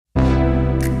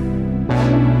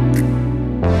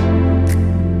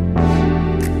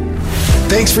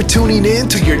Thanks for tuning in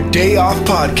to your Day Off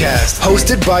podcast,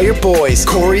 hosted by your boys,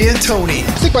 Corey and Tony.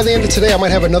 I think by the end of today, I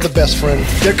might have another best friend.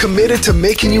 They're committed to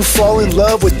making you fall in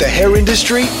love with the hair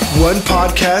industry, one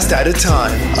podcast at a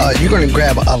time. You're going to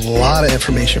grab a lot of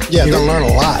information. Yeah, you're going to learn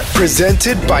a lot.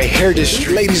 Presented by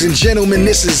Hairndustry. Ladies and gentlemen,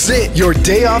 this is it. Your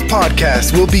Day Off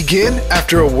podcast will begin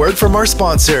after a word from our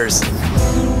sponsors.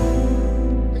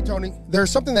 Hey, Tony, there's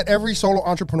something that every solo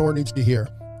entrepreneur needs to hear.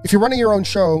 If you're running your own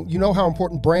show, you know how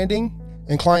important branding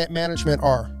and client management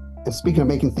are. And speaking of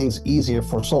making things easier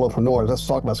for solopreneurs, let's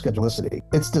talk about Schedulicity.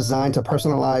 It's designed to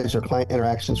personalize your client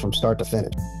interactions from start to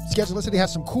finish. Schedulicity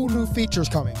has some cool new features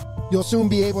coming. You'll soon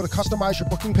be able to customize your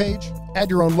booking page, add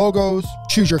your own logos,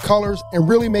 choose your colors, and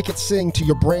really make it sing to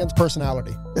your brand's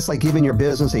personality. It's like giving your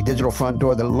business a digital front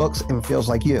door that looks and feels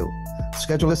like you.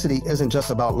 Schedulicity isn't just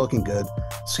about looking good.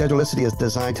 Schedulicity is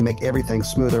designed to make everything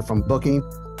smoother from booking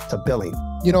to billing.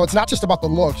 You know, it's not just about the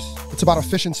looks, it's about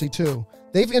efficiency too.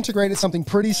 They've integrated something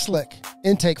pretty slick,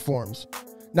 intake forms.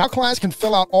 Now clients can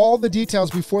fill out all the details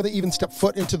before they even step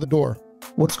foot into the door.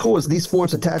 What's cool is these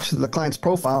forms attach to the client's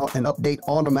profile and update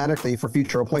automatically for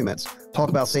future appointments. Talk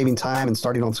about saving time and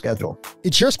starting on schedule.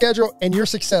 It's your schedule and your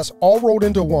success all rolled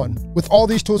into one. With all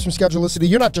these tools from Schedulicity,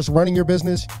 you're not just running your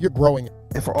business, you're growing it.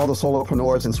 And for all the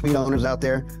solopreneurs and suite owners out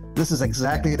there, this is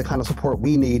exactly the kind of support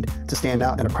we need to stand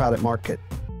out in a crowded market.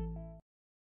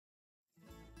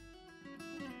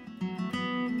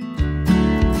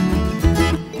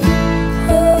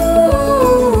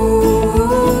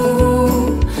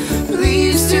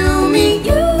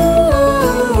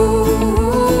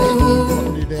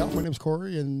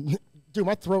 Corey, and dude,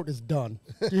 my throat is done.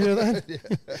 Do you hear that?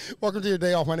 Yeah. Welcome to your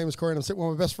Day Off. My name is Corey, and I'm sitting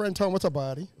with my best friend, Tom. What's up,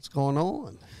 buddy? What's going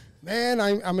on? Man,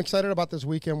 I'm excited about this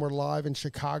weekend. We're live in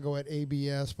Chicago at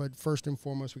ABS, but first and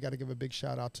foremost, we got to give a big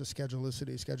shout out to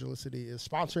Schedulicity. Schedulicity is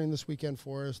sponsoring this weekend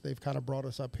for us. They've kind of brought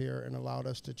us up here and allowed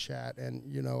us to chat, and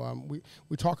you know,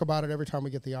 we talk about it every time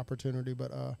we get the opportunity.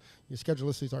 But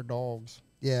Schedulicity is our dogs.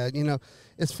 Yeah, you know,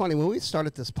 it's funny, when we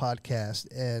started this podcast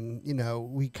and, you know,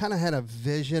 we kind of had a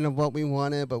vision of what we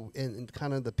wanted, but and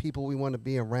kind of the people we want to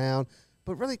be around,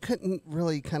 but really couldn't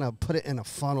really kind of put it in a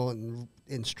funnel and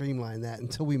streamline that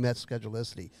until we met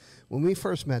Schedulicity. When we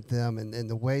first met them and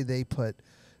the way they put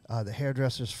the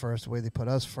hairdressers first, the way they put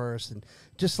us first, and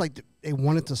just like they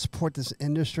wanted to support this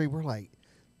industry, we're like,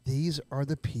 these are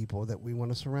the people that we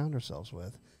want to surround ourselves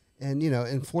with. And, you know,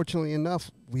 and fortunately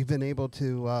enough, we've been able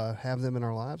to have them in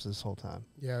our lives this whole time.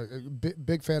 Yeah,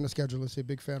 big fan of Schedulicity,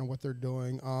 big fan of what they're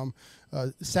doing.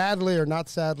 Sadly or not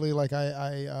sadly, like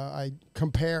I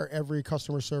compare every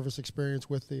customer service experience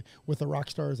with the rock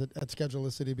stars at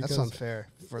Schedulicity, because that's unfair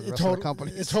for the rest of the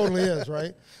company. It totally is,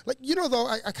 right? Like, you know, though,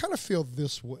 I kind of feel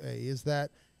this way, is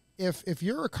that if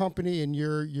you're a company and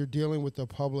you're dealing with the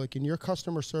public and your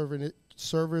customer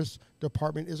service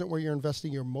department isn't where you're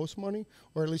investing your most money,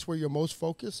 or at least where your most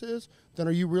focus is, then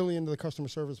are you really into the customer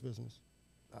service business?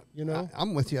 You know,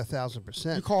 I'm with you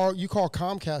 1,000%. You call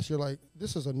Comcast, you're like,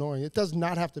 this is annoying. It does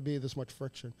not have to be this much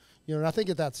friction. You know, and I think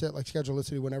that's it. Like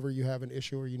Schedulicity, whenever you have an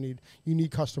issue or you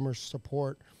need customer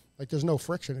support, like there's no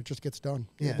friction. It just gets done.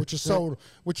 Yeah.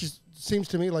 Which seems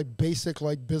to me like basic,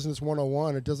 like business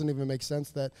 101. It doesn't even make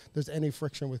sense that there's any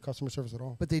friction with customer service at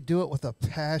all. But they do it with a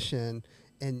passion,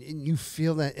 and you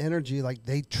feel that energy, like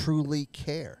they truly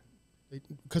care.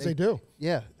 Because they do.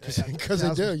 Yeah. Because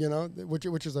they do, you know,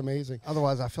 which is amazing.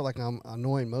 Otherwise, I feel like I'm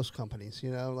annoying most companies, you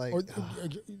know, like. Or,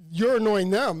 you're annoying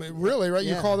them, really, right?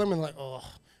 Yeah. You call them and like, oh,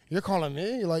 you're calling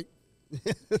me? You're like,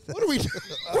 what are we doing?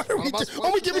 What are we doing?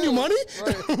 Are we giving you money?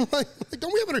 Right. like,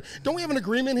 don't we have an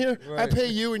agreement here? Right. I pay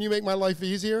you and you make my life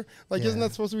easier. Like, isn't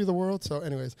that supposed to be the world? So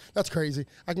anyways, that's crazy.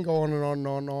 I can go on and on and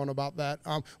on and on about that.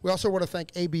 We also want to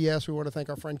thank ABS. We want to thank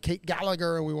our friend Kate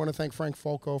Gallagher, and we want to thank Frank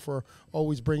Folco for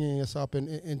always bringing us up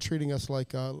and treating us like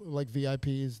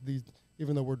VIPs.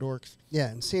 Even though we're dorks. Yeah,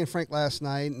 and seeing Frank last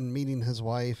night and meeting his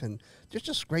wife, and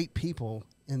just great people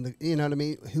you know what I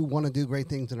mean, who want to do great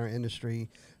things in our industry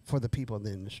for the people in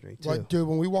the industry too. Like, dude,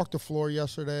 when we walked the floor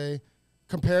yesterday,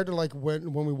 compared to like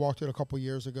when we walked it a couple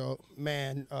years ago,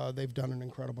 man, they've done an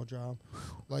incredible job.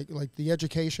 Like the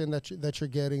education that you're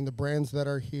getting, the brands that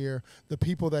are here, the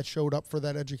people that showed up for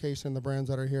that education, the brands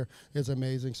that are here is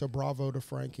amazing. So bravo to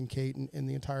Frank and Kate and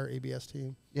the entire ABS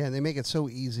team. Yeah, and they make it so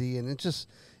easy, and it just,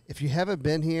 if you haven't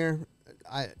been here,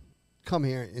 come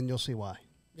here and you'll see why.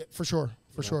 Yeah, for sure.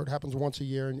 For sure. It happens once a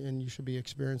year, and you should be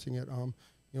experiencing it. You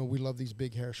know, we love these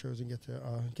big hair shows and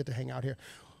get to hang out here.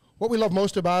 what we love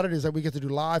most about it is that we get to do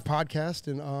live podcast,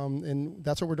 and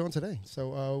that's what we're doing today.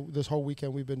 So this whole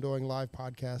weekend we've been doing live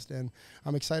podcast, and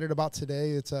I'm excited about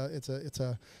today. It's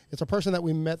a person that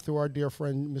we met through our dear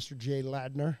friend Mr. Jay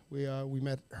Ladner. We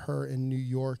met her in New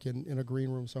York in a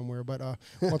green room somewhere. But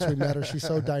once we met her, she's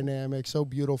so dynamic, so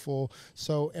beautiful,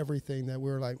 so everything that we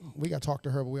were like, we got to talk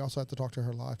to her, but we also have to talk to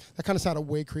her live. That kind of sounded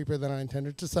way creepier than I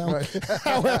intended to sound. Right.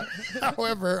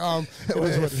 However,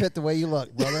 it fit the way you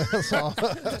look, brother. That's all.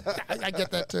 I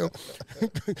get that too.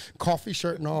 Coffee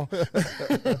shirt and all.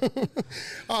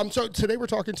 So today we're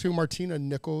talking to Martina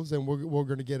Nicholas, and we're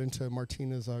going to get into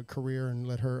Martina's career and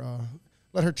let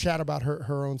her chat about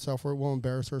her own self. We'll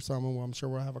embarrass her some, and I'm sure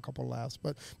we'll have a couple laughs.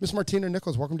 But Miss Martina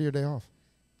Nicholas, welcome to your day off.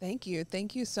 Thank you.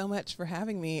 Thank you so much for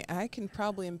having me. I can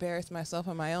probably embarrass myself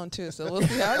on my own, too, so we'll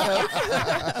see how it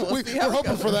goes. We're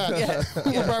hoping for that.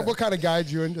 Yeah. We'll kind of guide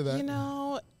you into that. You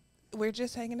know, we're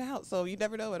just hanging out, so you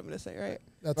never know what I'm going to say, right?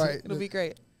 That's right. It'll be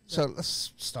great. So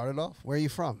let's start it off. Where are you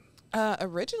from?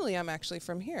 Originally, I'm actually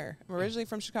from here. I'm originally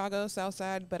from Chicago, South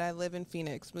Side, but I live in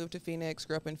Phoenix. Moved to Phoenix,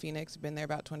 grew up in Phoenix, been there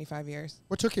about 25 years.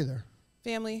 What took you there?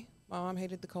 Family. My mom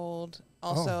hated the cold.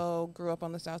 Also grew up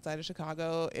on the South Side of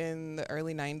Chicago in the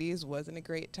early 90s. Wasn't a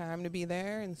great time to be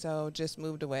there, and so just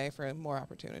moved away for more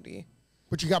opportunity.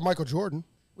 But you got Michael Jordan.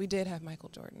 We did have Michael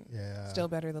Jordan. Yeah. Still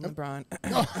better than LeBron.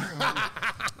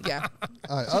 Yeah.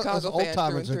 Us old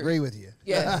timers agree with you.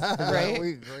 Yeah. Right?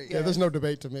 We agree. Yeah, there's no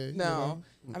debate to me. No.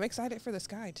 You know? I'm excited for the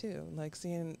Sky, too. Like,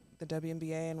 seeing the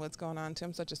WNBA and what's going on, too.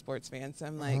 I'm such a sports fan, so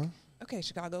I'm like, okay,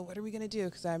 Chicago, what are we going to do?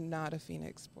 Because I'm not a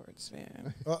Phoenix sports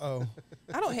fan. Uh-oh.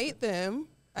 I don't hate them.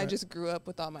 I just grew up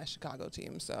with all my Chicago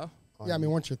teams, so. Yeah, I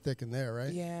mean, once you're thick in there,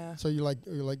 right? Yeah. So you're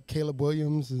like Caleb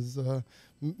Williams is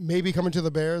maybe coming to the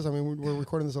Bears. I mean, we're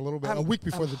recording this a little bit, a week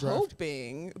before the draft.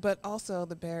 Hoping, but also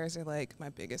the Bears are like my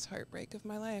biggest heartbreak of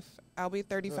my life. I'll be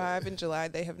 35 in July.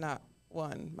 They have not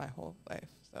won my whole life,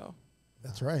 so.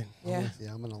 That's right. Yeah.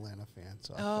 Yeah, I'm an Atlanta fan,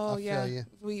 so Oh, I yeah. feel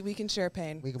you. We can share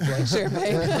pain. We can play. Share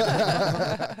pain.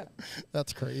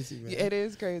 That's crazy, man. It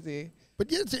is crazy.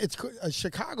 But yeah, it's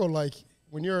Chicago. Like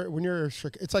when you're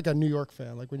it's like a New York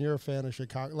fan. Like when you're a fan of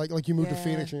Chicago, like you move to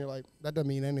Phoenix and you're like, that doesn't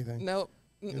mean anything. Nope.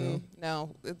 You know?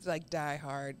 No, it's like die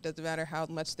hard. Doesn't matter how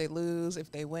much they lose,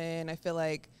 if they win. I feel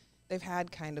like they've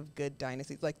had kind of good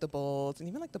dynasties, like the Bulls, and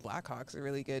even like the Blackhawks are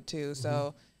really good too.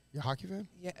 So. You a hockey fan?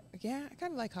 Yeah, I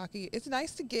kind of like hockey. It's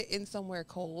nice to get in somewhere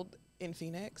cold in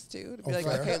Phoenix, too. To be like,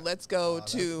 fair. okay, let's go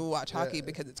to watch hockey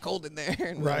because it's cold in there.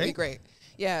 And it'll be great.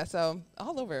 Yeah, so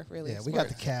all over, really. Yeah, we got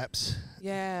the Caps.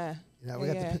 Yeah. You know, we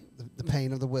got the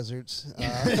pain of the Wizards.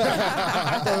 Yes.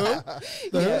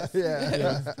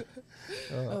 Yeah.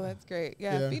 Oh, that's great.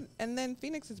 Yeah. And then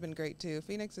Phoenix has been great, too.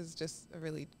 Phoenix is just a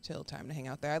really chill time to hang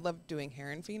out there. I love doing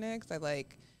hair in Phoenix. I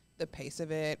like the pace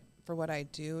of it. For what I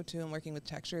do, too, and working with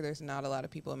Texured, there's not a lot of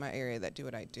people in my area that do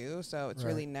what I do. So it's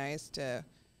really nice to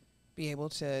be able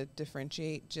to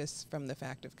differentiate just from the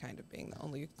fact of kind of being the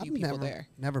only few people there.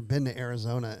 Never been to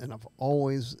Arizona, and I've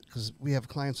always, because we have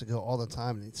clients that go all the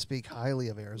time and they speak highly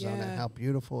of Arizona and how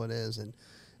beautiful it is. And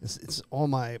it's on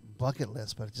my bucket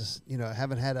list, but just, you know, I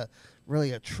haven't had a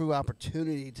true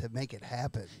opportunity to make it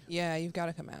happen. Yeah, you've got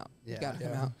to come out. Yeah. You've got to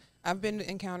come out. I've been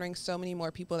encountering so many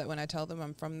more people that when I tell them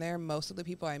I'm from there, most of the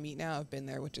people I meet now have been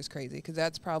there, which is crazy because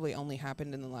that's probably only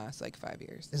happened in the last like 5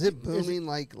 years. Is it booming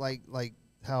like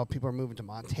how people are moving to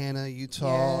Montana,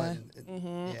 Utah?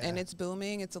 Yeah. And it's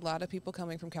booming. It's a lot of people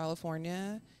coming from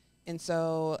California. And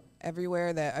so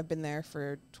everywhere that I've been there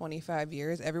for 25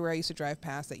 years, everywhere I used to drive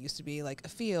past that used to be like a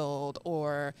field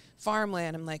or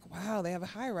farmland, I'm like, wow, they have a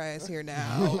high rise here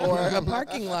now or a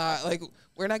parking lot. Like,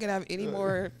 we're not going to have any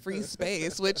more free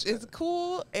space, which is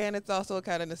cool. And it's also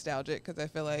kind of nostalgic because I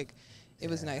feel like it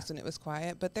was nice when it was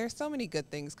quiet. But there's so many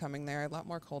good things coming there, a lot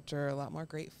more culture, a lot more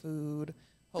great food.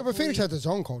 Yeah, but Phoenix has its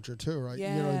own culture too, right?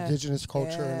 Yeah. You know, indigenous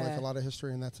culture and like a lot of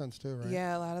history in that sense too, right?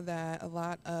 Yeah, a lot of that, a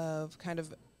lot of kind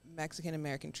of Mexican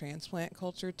American transplant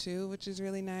culture too, which is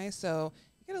really nice. So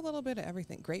you get a little bit of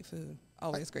everything. Great food,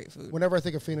 always great food. Whenever I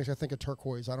think of Phoenix, I think of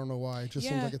turquoise. I don't know why. It just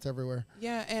seems like it's everywhere.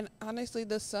 Yeah, and honestly,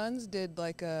 the Suns did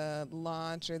like a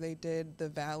launch, or they did the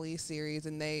Valley series,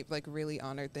 and they like really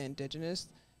honored the indigenous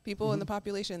people in the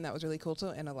population. That was really cool too,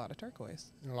 and a lot of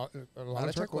turquoise. A lot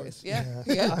of turquoise. Yeah.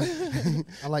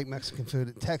 I like Mexican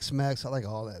food. Tex-Mex, I like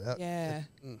all that.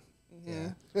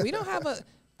 We don't have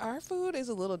our food is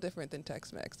a little different than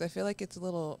Tex-Mex. I feel like it's a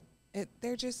little,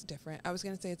 they're just different. I was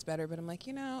going to say it's better, but I'm like,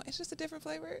 you know, it's just a different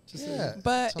flavor.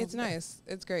 But it's nice.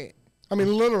 It's great. I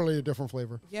mean, literally a different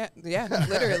flavor. Yeah,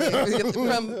 literally.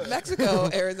 From Mexico,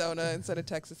 Arizona, instead of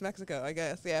Texas, Mexico, I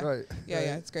guess. Yeah. Right.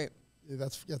 Yeah, it's great. Yeah,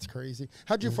 that's crazy.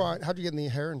 How'd you get in the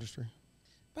hair industry?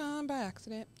 by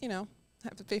accident, you know,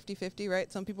 have a 50-50,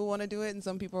 right? Some people want to do it, and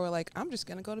some people are like, I'm just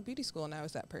going to go to beauty school, and I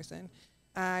was that person.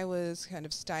 I was kind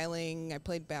of styling. I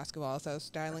played basketball, so I was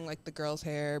styling like the girls'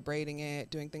 hair, braiding it,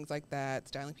 doing things like that,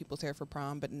 styling people's hair for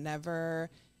prom, but never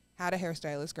had a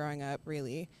hairstylist growing up,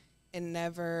 really, and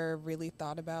never really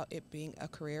thought about it being a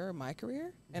career or my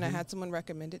career. And I had someone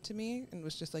recommend it to me and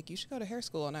was just like, you should go to hair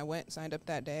school. And I went, signed up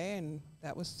that day, and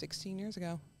that was 16 years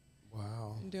ago.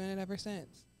 Wow. Been doing it ever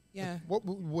since. Yeah.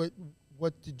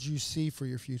 What did you see for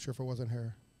your future if it wasn't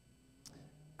hair?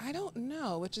 I don't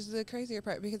know, which is the crazier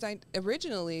part, because I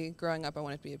originally, growing up, I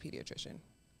wanted to be a pediatrician.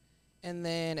 And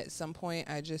then at some point,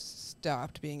 I just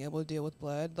stopped being able to deal with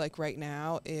blood. Like right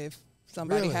now, if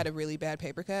somebody had a really bad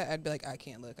paper cut, I'd be like, I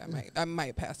can't look. I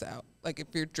might pass out. Like if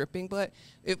you're dripping blood,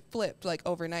 it flipped like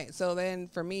overnight. So then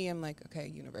for me, I'm like, okay,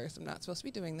 universe, I'm not supposed to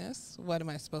be doing this. What am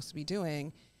I supposed to be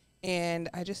doing? And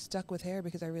I just stuck with hair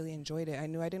because I really enjoyed it. I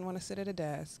knew I didn't want to sit at a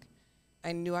desk.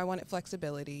 I knew I wanted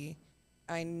flexibility.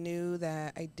 I knew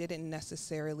that I didn't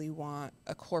necessarily want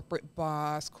a corporate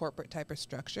boss, corporate type of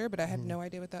structure, but I had no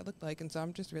idea what that looked like. And so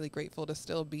I'm just really grateful to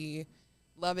still be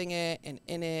loving it and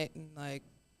in it and like.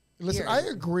 Listen, I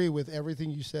agree with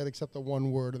everything you said except the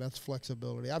one word, and that's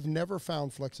flexibility. I've never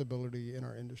found flexibility in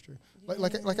our industry. Yeah.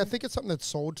 Like I think it's something that's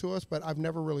sold to us, but I've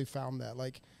never really found that.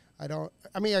 Like, I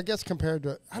guess compared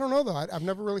to, I don't know though. I've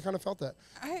never really kind of felt that.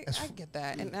 I get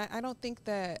that. And I don't think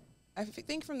that, I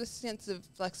think from the sense of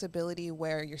flexibility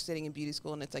where you're sitting in beauty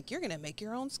school and it's like, you're going to make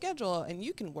your own schedule and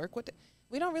you can work with it.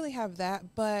 We don't really have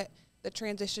that, but the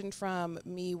transition from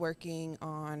me working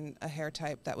on a hair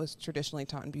type that was traditionally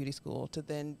taught in beauty school to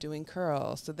then doing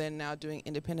curls to then now doing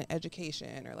independent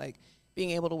education or like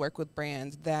being able to work with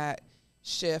brands, that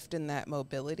shift and that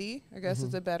mobility, I guess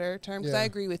is a better term. Because I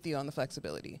agree with you on the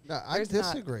flexibility. No, I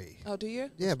disagree. Oh, do you?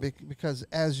 Yeah, because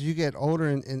as you get older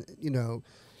and you know,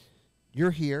 you're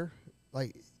here,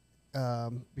 like,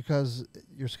 because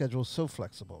your schedule is so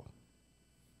flexible.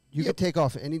 You can take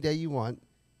off any day you want.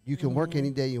 You can work any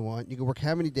day you want. You can work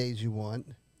how many days you want.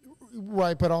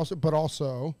 Right, but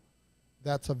also,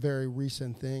 that's a very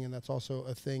recent thing, and that's also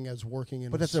a thing as working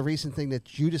in. But that's a recent thing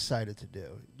that you decided to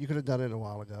do. You could have done it a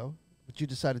while ago, but you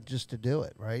decided just to do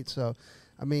it, right? So,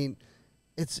 I mean,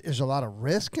 there's a lot of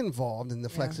risk involved in the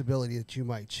flexibility that you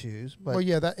might choose. But well,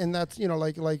 yeah, that's you know,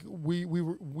 like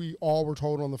we all were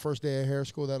told on the first day of hair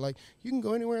school that like you can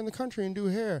go anywhere in the country and do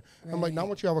hair. Right. I'm like, not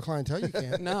once you have a clientele, you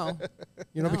can't. No,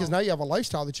 you know, because now you have a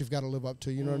lifestyle that you've got to live up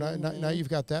to. You know, now you've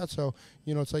got that. So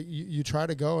you know, it's like you try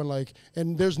to go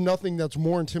and there's nothing that's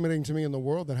more intimidating to me in the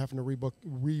world than having to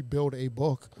rebuild a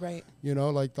book. Right. You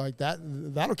know, like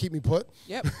that'll keep me put.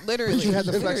 Yep, literally. But you have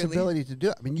the flexibility to do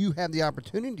it. I mean, you have the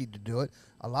opportunity to do it.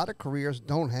 A lot of careers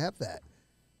don't have that.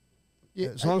 Yeah,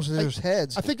 as long as there's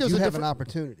heads, I think you have an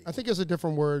opportunity. I think there's a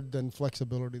different word than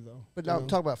flexibility, though. But now,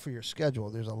 talk about for your schedule.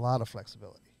 There's a lot of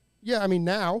flexibility. Yeah, I mean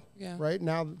now, right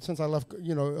now since I left,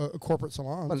 you know, corporate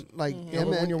salons. But like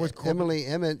Emily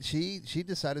Emmett, she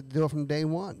decided to do it from day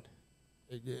one.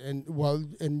 And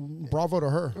bravo to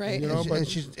her, right? You know, and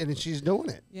she's doing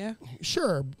it. Yeah,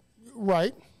 sure,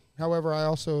 right. However, I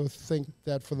also think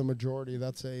that for the majority,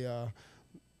 that's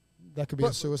that could be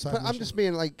a suicide. But I'm just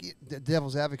being like the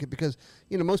devil's advocate because,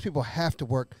 you know, most people have to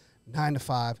work 9 to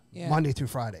 5, Monday through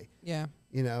Friday. Yeah.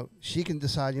 You know, she can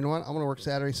decide, you know what, I want to work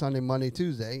Saturday, Sunday, Monday,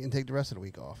 Tuesday, and take the rest of the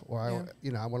week off. Or, I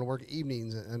want to work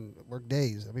evenings and work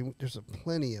days. I mean, there's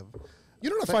plenty of. You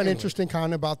know what I find interesting,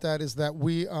 kind of, about that is that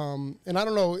we, and I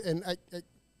don't know, and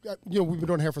you know, we've been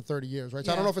doing hair for 30 years, right?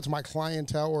 So I don't know if it's my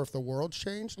clientele or if the world's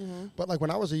changed. But like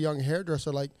when I was a young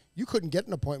hairdresser, like you couldn't get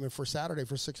an appointment for Saturday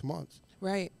for 6 months.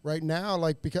 Right. Right now,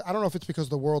 like, because I don't know if it's because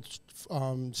the world's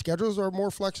schedules are more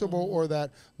flexible or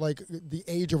that like the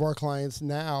age of our clients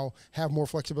now have more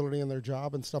flexibility in their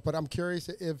job and stuff. But I'm curious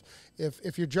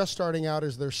if you're just starting out,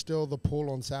 is there still the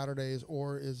pull on Saturdays,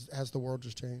 or has the world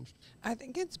just changed? I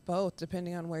think it's both,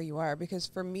 depending on where you are. Because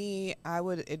for me, I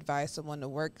would advise someone to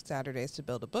work Saturdays to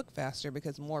build a book faster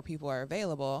because more people are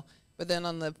available. But then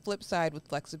on the flip side with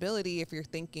flexibility, if you're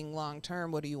thinking long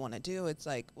term, what do you want to do? It's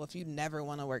like, well, if you never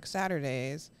want to work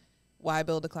Saturdays, why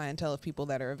build a clientele of people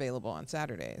that are available on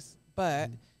Saturdays?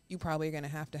 But you probably are going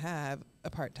to have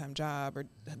a part-time job or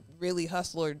really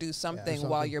hustle or do something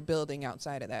while you're building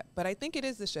outside of that. But I think it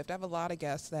is the shift. I have a lot of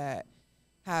guests that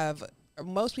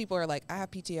most people are like, I have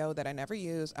PTO that I never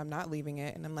use. I'm not leaving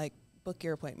it. And I'm like, book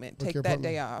your appointment. Take that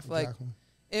day off. Exactly. Like,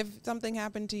 if something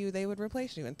happened to you, they would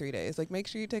replace you in 3 days. Like, make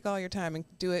sure you take all your time and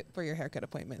do it for your haircut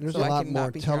appointment. There's so a I lot can more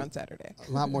not be here on Saturday.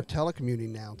 A lot more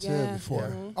telecommuting now too.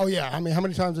 Before. Oh yeah, I mean, how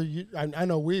many times are you? I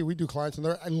know we do clients and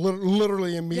they're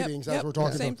literally in meetings as we're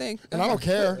talking. Same about. thing. And I don't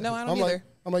care. No, I don't I'm either. Like,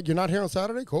 I'm like, you're not here on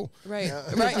Saturday? Cool. Right.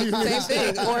 Right.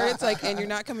 Same thing. Or it's like, and you're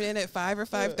not coming in at 5 or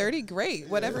 5:30? Great.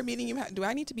 Whatever meeting you have. Do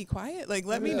I need to be quiet? Like,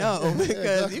 let me know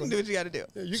because you can do what you got to do.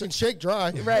 Yeah, you can shake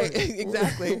dry. Right.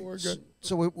 Exactly. We're good.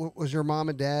 So was your mom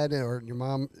and dad or your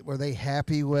mom, were they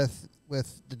happy with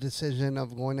the decision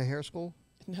of going to hair school?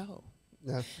 No.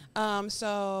 No.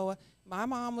 So my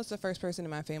mom was the first person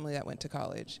in my family that went to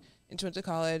college. And she went to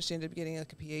college. She ended up getting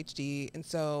like a PhD. And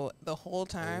so the whole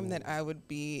time that I would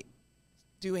be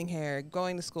doing hair,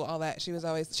 going to school, all that,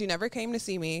 she never came to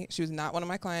see me. She was not one of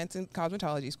my clients in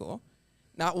cosmetology school.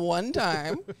 Not one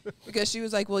time. Because she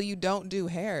was like, well, you don't do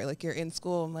hair. Like, you're in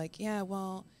school. I'm like, yeah,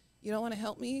 well, you don't want to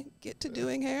help me get to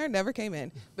doing hair? Never came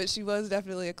in. But she was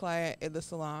definitely a client in the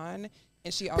salon.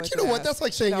 And she always But you know what? That's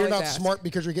like saying you're not smart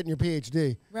because you're getting your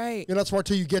PhD. Right. You're not smart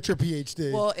till you get your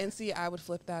PhD. Well, and see, I would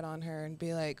flip that on her and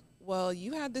be like, well,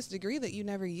 you had this degree that you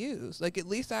never used. Like, at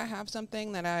least I have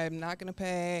something that I'm not going to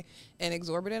pay an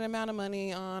exorbitant amount of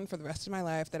money on for the rest of my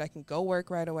life that I can go work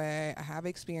right away. I have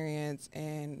experience,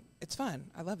 and it's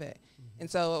fun. I love it. And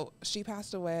so she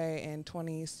passed away in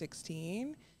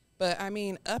 2016. But, I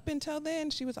mean, up until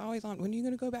then, she was always on, when are you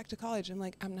going to go back to college? I'm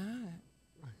like, I'm not.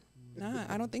 Nah,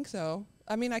 I don't think so.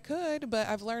 I mean, I could, but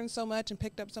I've learned so much and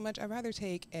picked up so much. I'd rather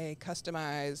take a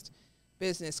customized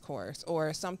business course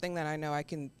or something that I know I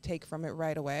can take from it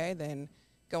right away than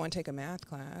go and take a math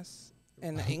class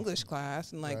and an English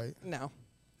class and no,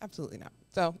 absolutely not.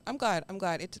 So I'm glad.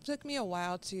 It took me a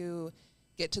while to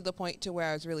get to the point to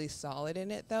where I was really solid in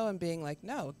it though, and being like,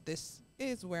 no, this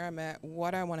is where I'm at,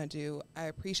 what I want to do. I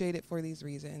appreciate it for these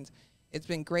reasons. It's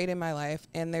been great in my life,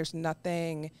 and there's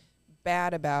nothing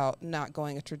bad about not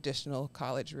going a traditional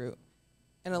college route.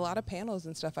 And a lot of panels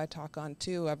and stuff I talk on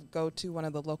too. I go to one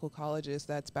of the local colleges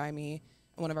that's by me,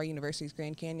 one of our universities,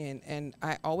 Grand Canyon, and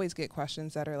I always get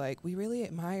questions that are like, we really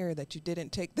admire that you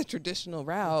didn't take the traditional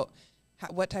route.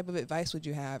 What type of advice would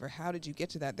you have, or how did you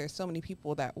get to that? There's so many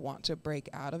people that want to break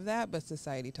out of that, but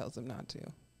society tells them not to.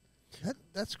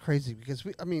 That's crazy because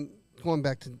going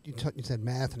back to you said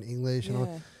math and English,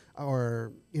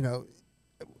 or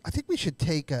I think we should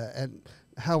take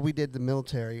how we did the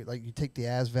military, like you take the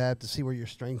ASVAB to see where your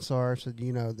strengths are, so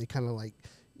they kind of like,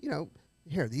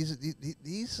 here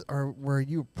these are where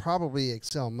you probably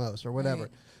excel most or whatever.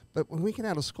 Right. But when we get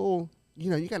out of school,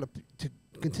 you got to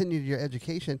continue your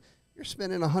education. You're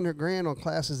spending $100,000 on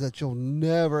classes that you'll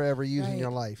never ever use in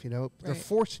your life. They're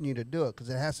forcing you to do it because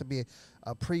it has to be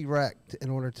a prereq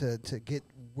in order to get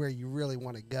where you really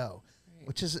want to go,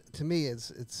 which is, to me,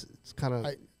 it's kind of.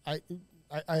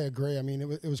 I agree. I mean,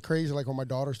 it was crazy. Like when my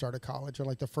daughter started college, and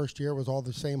like the first year was all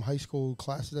the same high school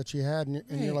classes that she had, and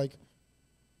you're like,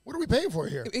 what are we paying for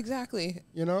here? Exactly.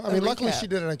 I mean, luckily she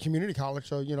did it at a community college,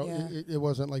 so it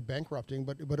wasn't like bankrupting,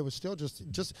 but it was still just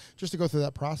to go through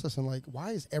that process and like,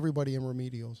 why is everybody in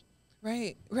remedials?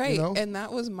 Right. And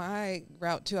that was my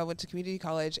route too. I went to community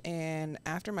college, and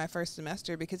after my first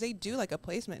semester, because they do like a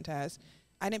placement test,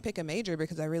 I didn't pick a major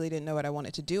because I really didn't know what I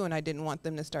wanted to do, and I didn't want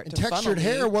them to start to funnel me. Textured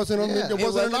hair wasn't an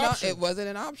option. It wasn't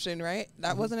an option, right?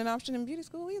 That wasn't an option in beauty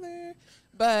school either.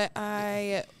 But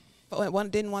I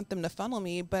didn't want them to funnel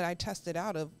me, but I tested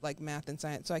out of like math and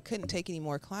science, so I couldn't take any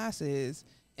more classes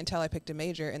until I picked a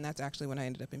major, and that's actually when I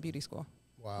ended up in beauty school.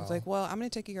 Wow. I was like, well, I'm going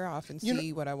to take a year off and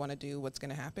see what I want to do, what's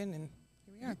going to happen, and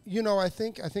here we are. I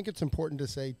think it's important to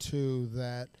say too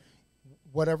that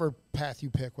whatever path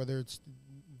you pick, whether it's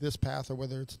this path or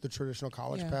whether it's the traditional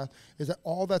college path, is that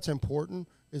all that's important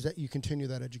is that you continue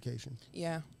that education.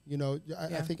 Yeah.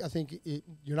 I think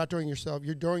you're doing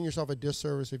yourself a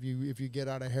disservice if you get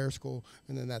out of hair school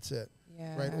and then that's it.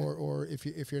 Yeah. Right. Or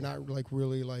if you're not like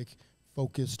really like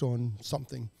focused on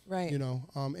something. Right.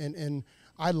 And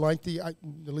I like at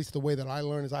least the way that I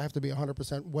learn is I have to be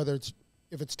 100%, whether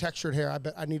if it's textured hair, I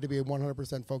bet I need to be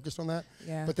 100% focused on that.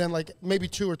 Yeah. But then like maybe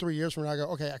 2 or 3 years from now, I go,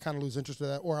 okay, I kind of lose interest in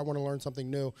that, or I want to learn something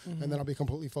new, and then I'll be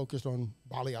completely focused on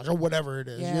balayage or whatever it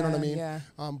is. You know what I mean? Yeah.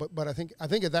 But I think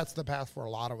that's the path for a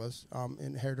lot of us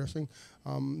in hairdressing.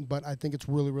 But I think it's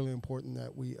really, really important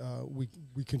that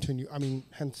we continue. I mean,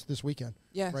 hence this weekend.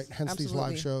 Yes, right. Hence absolutely. these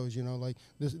live shows. Like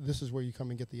this is where you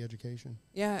come and get the education.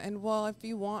 Yeah, and well, if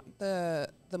you want the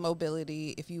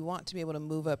mobility, if you want to be able to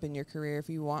move up in your career, if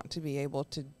you want to be able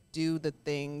to do the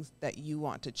things that you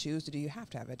want to choose to do, you have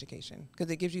to have education because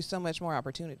it gives you so much more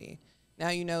opportunity. Now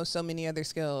you know so many other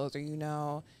skills, or you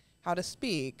know how to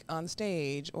speak on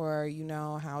stage, or you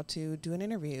know how to do an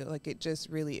interview. Like it just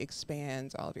really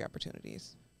expands all of your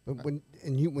opportunities. But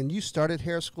when you started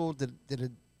hair school, did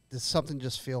something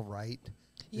just feel right?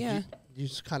 You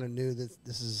just kind of knew that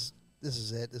this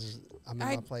is it. I'm in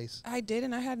my place. I did,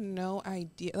 and I had no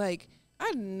idea. Like I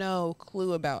had no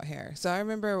clue about hair. So I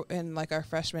remember in like our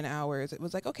freshman hours, it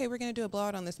was like, okay, we're going to do a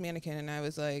blowout on this mannequin. And I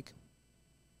was like,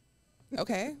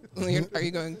 okay, are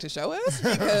you going to show us?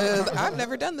 Because I've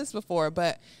never done this before.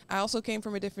 But I also came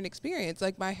from a different experience.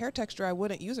 Like my hair texture, I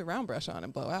wouldn't use a round brush on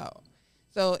and blow out.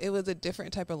 So it was a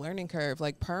different type of learning curve.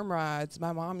 Like perm rods,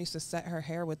 my mom used to set her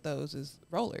hair with those as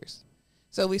rollers.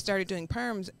 So we started doing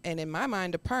perms, and in my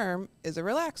mind, a perm is a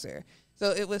relaxer.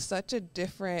 So it was such a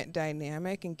different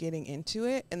dynamic in getting into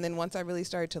it. And then once I really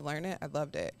started to learn it, I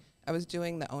loved it. I was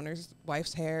doing the owner's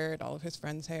wife's hair and all of his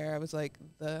friends' hair. I was like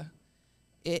the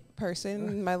it person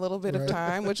in my little bit of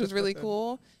time, which was really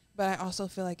cool. But I also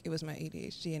feel like it was my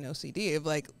ADHD and OCD of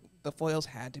like the foils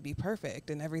had to be perfect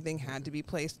and everything had to be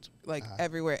placed like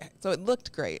everywhere. So it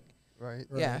looked great. Right.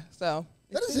 Yeah. So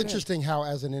that is interesting how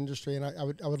as an industry, and I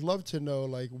would love to know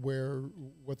like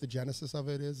what the genesis of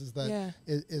it is that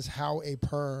is how a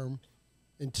perm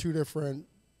on two different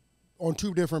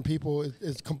people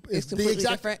is completely the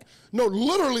exact different. No,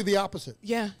 literally the opposite.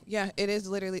 Yeah, it is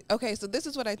literally. Okay, so this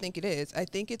is what I think it is. I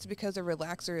think it's because a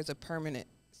relaxer is a permanent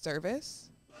service,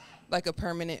 like a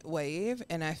permanent wave,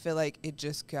 and I feel like it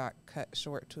just got cut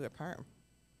short to a perm.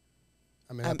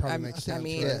 I mean, that probably makes sense. I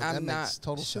mean, right? I'm not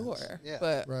total sure, sense. Yeah.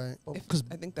 but right. Because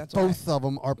I think that's both of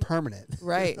them are permanent.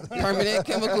 Right, permanent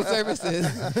chemical services.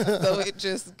 So it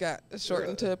just got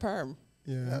shortened to a perm.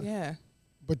 Yeah.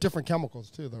 But different chemicals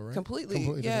too, though, right?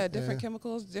 Completely different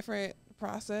chemicals, different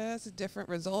process, different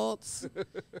results.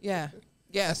 Yeah.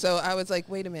 So I was like,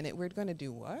 wait a minute, we're going to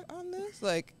do what on this?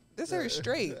 Like, this hair is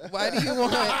straight. Why do you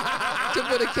want to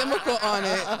put a chemical on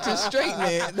it to straighten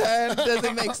it? That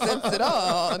doesn't make sense at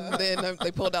all. And then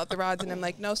they pulled out the rods, and I'm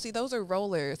like, no, see, those are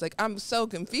rollers. Like, I'm so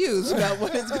confused about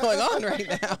what is going on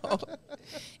right now.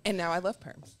 And now I love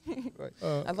perms.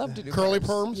 I love to do curly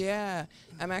perms. Yeah.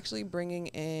 I'm actually bringing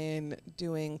in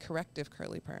doing corrective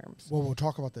curly perms. Well, we'll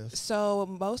talk about this. So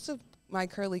most of my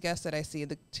curly guests that I see,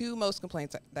 the two most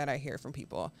complaints that I hear from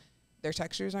people, their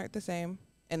textures aren't the same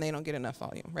and they don't get enough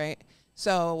volume, right?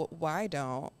 So why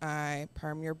don't I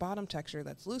perm your bottom texture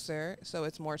that's looser so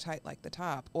it's more tight like the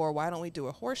top? Or why don't we do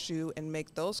a horseshoe and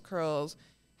make those curls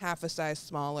half a size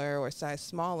smaller or size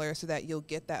smaller so that you'll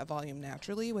get that volume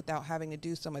naturally without having to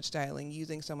do so much styling,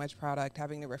 using so much product,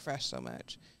 having to refresh so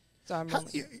much. So I'm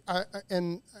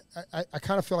I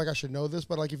kind of feel like I should know this,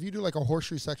 but like if you do like a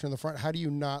horseshoe section in the front, how do you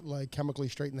not like chemically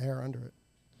straighten the hair under it?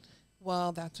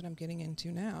 Well, that's what I'm getting into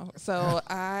now. So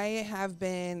I have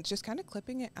been just kind of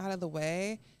clipping it out of the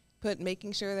way,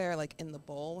 making sure they're like in the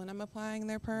bowl when I'm applying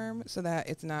their perm so that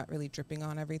it's not really dripping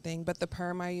on everything. But the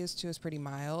perm I use too is pretty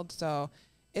mild, so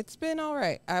it's been all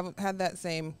right. I've had that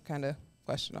same kind of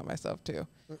question on myself too,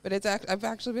 but I've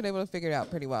actually been able to figure it out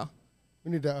pretty well. We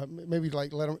need to maybe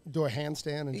like let them do a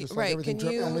handstand and just like everything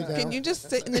drip only down. Can you just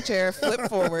sit in the chair, flip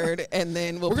forward, and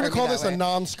then we're going to call this a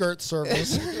non-skirt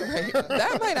service. Right.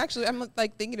 That might actually, I'm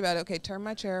like thinking about it. Okay, turn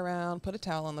my chair around, put a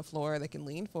towel on the floor. They can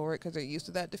lean forward because they're used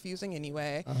to that diffusing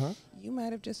anyway. You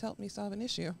might have just helped me solve an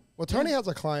issue. Well, Tony has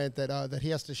a client that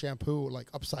he has to shampoo like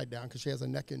upside down because she has a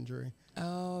neck injury.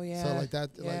 Oh, yeah. So like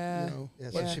that, like, you know. Yeah,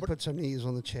 so she puts her knees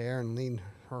on the chair and lean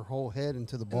her whole head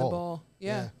into the bowl.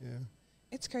 Yeah.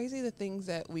 It's crazy the things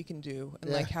that we can do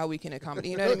and like how we can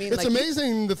accommodate. You know what I mean? It's like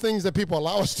amazing the things that people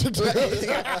allow us to do.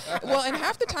 Well, and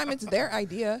half the time it's their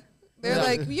idea. They're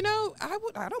like, you know,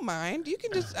 I don't mind.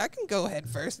 I can go head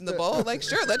first in the bowl. Like,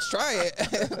 sure, let's try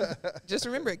it. Just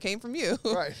remember, it came from you.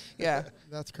 Right. Yeah.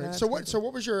 That's crazy. So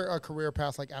what was your career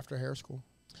path like after hair school?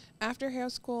 After hair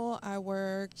school, I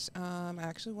worked. I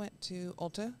actually went to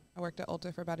Ulta. I worked at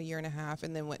Ulta for about a year and a half,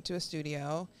 and then went to a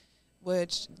studio.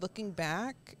 Which, looking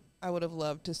back, I would have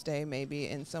loved to stay maybe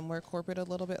in somewhere corporate a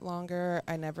little bit longer.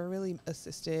 I never really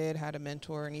assisted, had a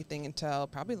mentor or anything until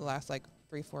probably the last like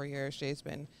 3-4 years. Jay's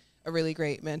been a really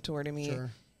great mentor to me. Sure.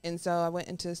 And so I went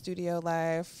into studio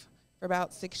life for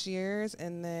about 6 years.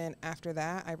 And then after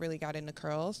that, I really got into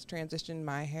curls, transitioned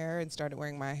my hair and started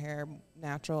wearing my hair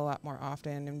natural a lot more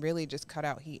often and really just cut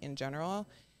out heat in general.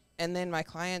 And then my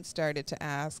clients started to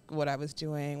ask what I was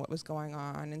doing, what was going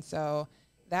on. And so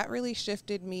that really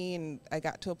shifted me, and I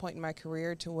got to a point in my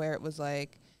career to where it was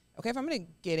like, okay, if I'm going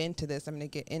to get into this, I'm going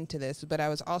to get into this. But I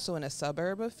was also in a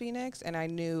suburb of Phoenix, and I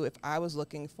knew if I was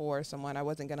looking for someone, I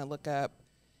wasn't going to look up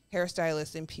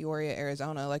hairstylists in Peoria,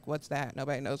 Arizona. Like, what's that?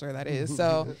 Nobody knows where that is.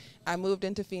 So I moved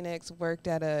into Phoenix, worked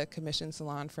at a commission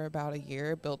salon for about a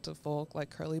year, built a full like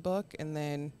curly book, and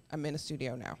then I'm in a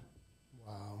studio now.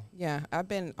 Wow. Yeah, I've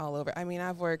been all over. I mean,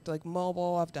 I've worked like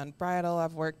mobile, I've done bridal,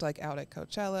 I've worked like out at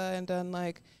Coachella and done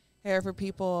like hair for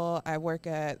people. I work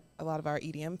at a lot of our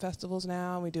EDM festivals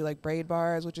now. We do like braid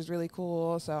bars, which is really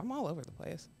cool. So I'm all over the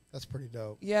place. That's pretty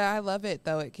dope. Yeah, I love it,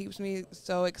 though. It keeps me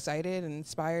so excited and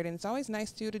inspired. And it's always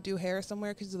nice, too, to do hair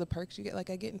somewhere because of the perks you get. Like,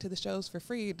 I get into the shows for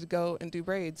free to go and do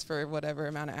braids for whatever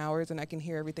amount of hours, and I can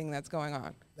hear everything that's going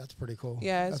on. That's pretty cool.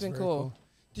 Yeah, it's That's been very cool.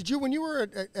 Did you, when you were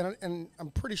and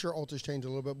I'm pretty sure Ulta's changed a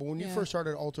little bit, but when you first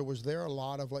started Ulta, was there a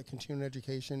lot of, like, continuing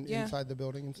education inside the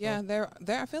building and stuff? Yeah, there.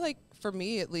 I feel like, for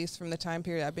me, at least, from the time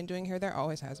period I've been doing hair, there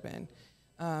always has been.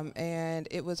 And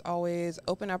it was always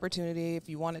open opportunity if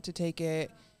you wanted to take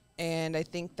it. And I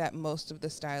think that most of the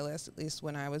stylists, at least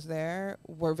when I was there,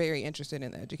 were very interested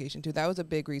in the education too. That was a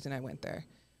big reason I went there,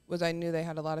 was I knew they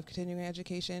had a lot of continuing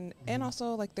education and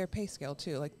also like their pay scale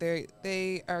too. Like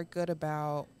they are good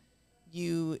about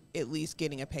you at least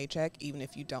getting a paycheck, even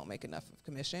if you don't make enough of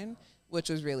commission, which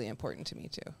was really important to me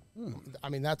too. I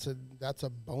mean, that's a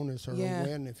bonus or a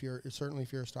win if you're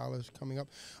a stylist coming up.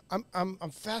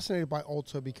 I'm fascinated by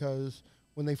Ulta because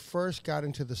when they first got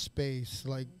into the space,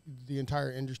 like the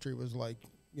entire industry was like,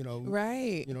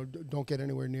 don't get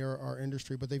anywhere near our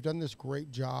industry. But they've done this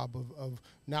great job of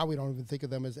now we don't even think of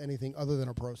them as anything other than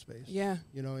a pro space. Yeah.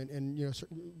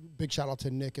 Big shout out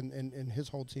to Nick and his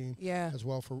whole team as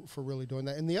well for really doing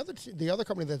that. And the other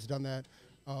company that's done that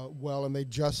well, and they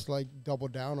just like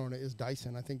doubled down on it is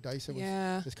Dyson. I think Dyson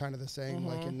is kind of the same.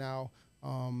 Like, and now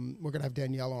we're gonna have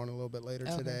Danielle on a little bit later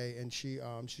today, and she's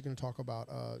gonna talk about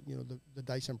the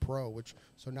Dyson Pro,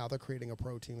 so now they're creating a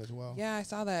pro team as well. Yeah, I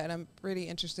saw that, and I'm pretty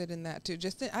interested in that too.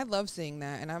 I love seeing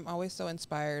that, and I'm always so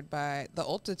inspired by the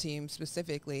Ulta team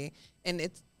specifically, and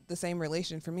it's the same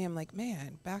relation for me. I'm like,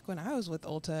 man, back when I was with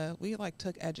Ulta, we like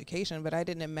took education, but I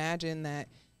didn't imagine that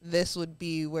this would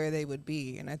be where they would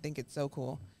be, and I think it's so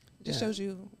cool. It just shows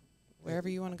you wherever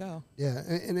you want to go. Yeah,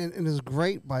 and it's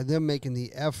great by them making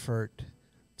the effort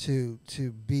to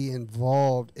be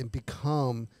involved and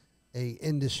become a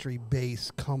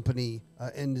industry-based company,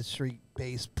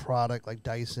 industry-based product like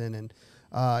Dyson, and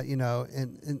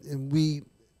and we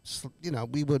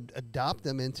would adopt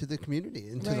them into the community,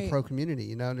 into the pro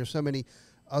community. And there's so many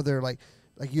other like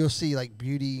you'll see like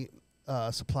beauty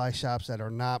supply shops that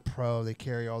are not pro. They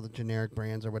carry all the generic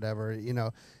brands or whatever,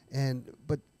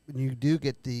 but when you do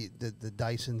get the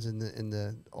Dysons and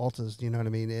the Ultas, you know what I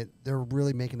mean? They're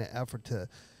really making an effort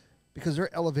because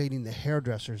they're elevating the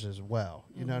hairdressers as well.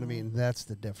 You know what I mean? That's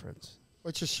the difference.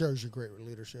 It just shows you great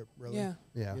leadership, really.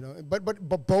 Yeah.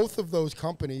 But both of those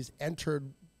companies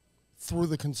entered through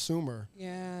the consumer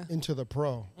into the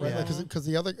pro, right? Because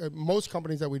the other most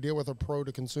companies that we deal with are pro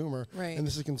to consumer, and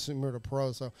this is consumer to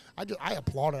pro. So I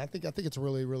applaud it. I think it's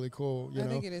really, really cool. I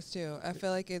think it is too. I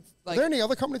feel like it's like. Are there any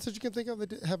other companies that you can think of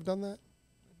that have done that?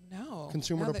 No.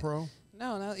 Consumer to pro.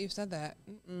 No, now that you've said that.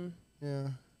 Yeah.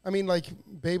 I mean, like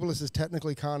Babyliss is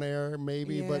technically Conair,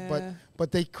 maybe,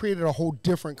 but they created a whole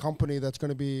different company that's going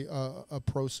to be a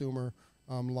prosumer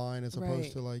line as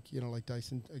opposed to like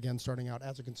Dyson again starting out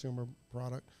as a consumer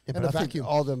product. Yeah, and but a I vacuum. think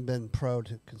all of them been pro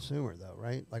to consumer though,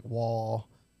 right? Like Wall.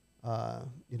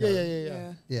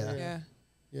 Yeah.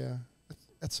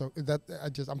 That's so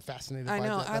I'm fascinated by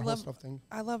that whole stuff thing.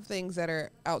 I love things that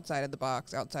are outside of the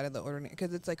box, outside of the ordinary,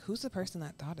 because it's like, who's the person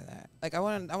that thought of that? Like, I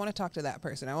want to talk to that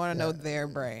person. I want to know their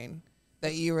brain.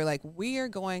 That you were like, we're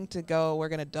going to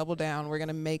double down. We're going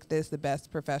to make this the best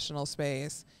professional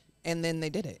space, and then they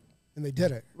did it. And they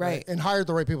did it, right? And hired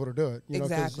the right people to do it.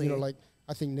 Exactly. Like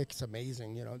I think Nick's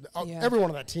amazing. Everyone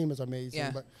on that team is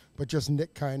amazing. But just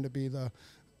Nick kind of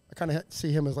I kind of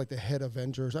see him as like the head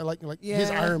Avengers. I like he's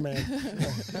Iron Man.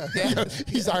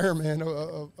 He's Iron Man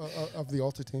of the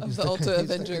Ulta team. Of the Ulta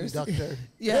Avengers. Exactly.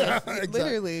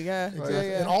 Literally. Yeah.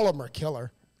 Exactly. And all of them are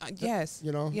killer. Yes.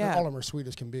 All of them are sweet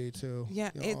as can be too.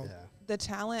 Yeah. The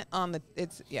talent on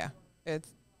it's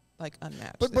like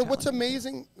unmatched. But what's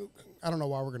amazing, I don't know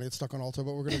why we're going to get stuck on Ulta,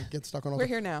 but we're going to get stuck on Ulta.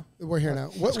 We're here now.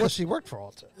 Because she worked for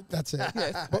Ulta. That's it.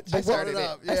 Yes. But I started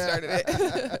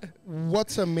it.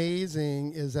 What's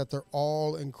amazing is that they're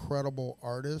all incredible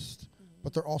artists,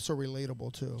 but they're also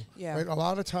relatable too. Yeah. Right? A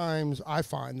lot of times I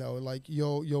find though, like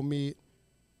you'll meet,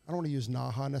 I don't want to use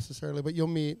Naha necessarily, but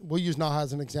we'll use Naha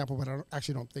as an example, but I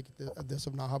actually don't think this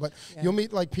of Naha, but you'll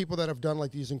meet like people that have done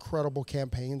like these incredible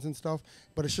campaigns and stuff,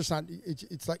 but it's just not,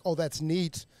 it's like, oh, that's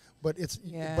neat, but it's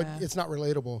not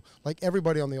relatable. Like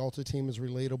everybody on the Ulta team is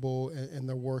relatable and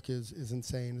their work is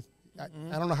insane. I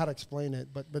don't know how to explain it,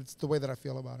 but it's the way that I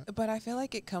feel about it. But I feel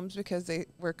like it comes because they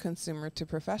were consumer to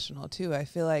professional too. I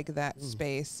feel like that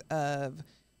space of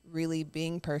really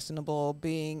being personable,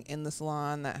 being in the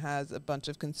salon that has a bunch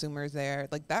of consumers there,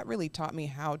 like that really taught me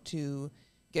how to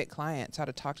get clients, how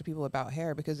to talk to people about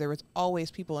hair, because there was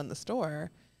always people in the store,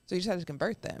 so you just had to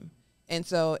convert them. And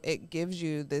so it gives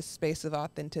you this space of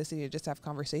authenticity to just have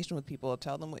conversation with people,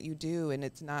 tell them what you do, and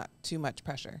it's not too much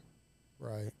pressure.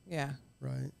 Right. Yeah.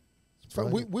 Right. So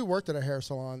we worked at a hair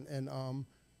salon, and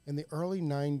in the early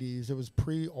 90s, it was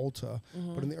pre-Ulta,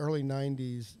 but in the early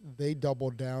 90s, they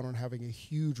doubled down on having a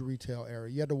huge retail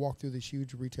area. You had to walk through this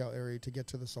huge retail area to get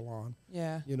to the salon.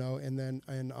 Yeah. You know,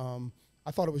 and I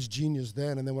thought it was genius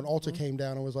then, and then when Ulta came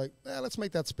down, I was like, let's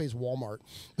make that space Walmart.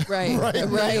 Right.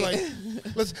 right. Like,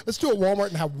 let's do a Walmart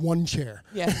and have one chair.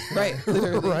 Yeah. Right.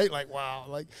 Right. Like, wow.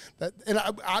 Like that. And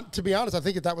I, to be honest, I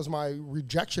think that was my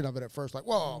rejection of it at first. Like,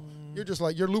 whoa, you're just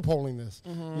like, you're loopholing this.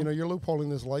 You know, you're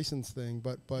loopholing this license thing.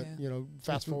 But you know,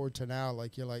 fast forward to now,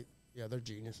 like, you're like, yeah, they're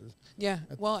geniuses. Yeah.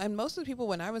 Well, and most of the people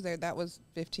when I was there, that was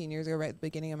 15 years ago, right at the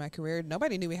beginning of my career,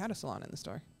 nobody knew we had a salon in the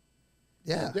store.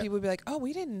 Yeah. People would be like, oh,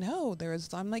 we didn't know there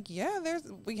was. I'm like, yeah,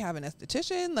 we have an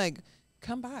esthetician. Like,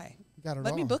 come by.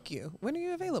 Let me book you. When are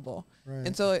you available? Right.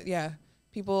 And so, yeah,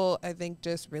 people, I think,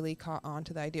 just really caught on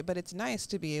to the idea. But it's nice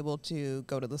to be able to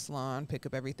go to the salon, pick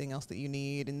up everything else that you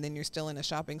need, and then you're still in a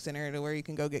shopping center to where you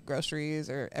can go get groceries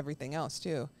or everything else,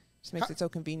 too. Just makes it so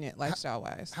convenient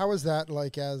lifestyle-wise. How is that,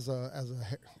 like, as a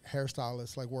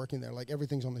hairstylist, like, working there? Like,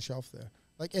 everything's on the shelf there.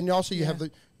 Like, and also you have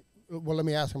the... Well, let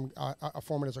me ask him, I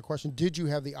form it as a question. Did you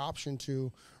have the option to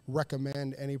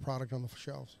recommend any product on the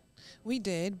shelves? We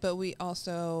did, but we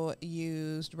also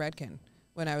used Redken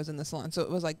when I was in the salon. So it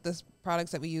was like the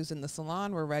products that we used in the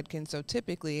salon were Redken. So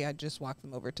typically I'd just walk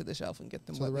them over to the shelf and get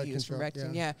them what we used from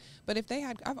Redken. Yeah. But if they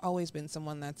had, I've always been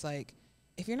someone that's like,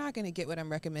 if you're not going to get what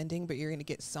I'm recommending, but you're going to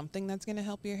get something that's going to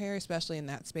help your hair, especially in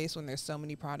that space when there's so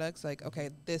many products, like,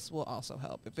 okay, this will also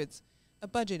help. If it's a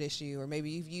budget issue, or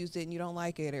maybe you've used it and you don't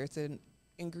like it, or it's an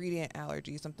ingredient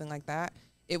allergy, something like that.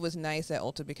 It was nice at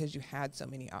Ulta because you had so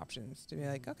many options to be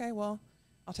like, okay, well,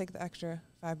 I'll take the extra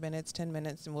 5 minutes, 10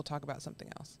 minutes, and we'll talk about something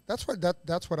else. That's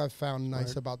what I've found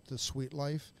nice about the Sweet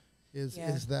Life is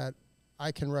that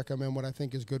I can recommend what I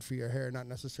think is good for your hair, not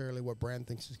necessarily what brand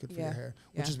thinks is good for your hair,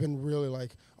 which has been really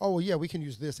like, oh, well, yeah, we can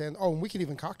use this, and we can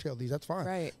even cocktail these. That's fine.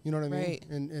 Right. You know what I mean?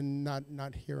 And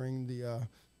not hearing the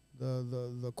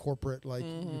corporate, like,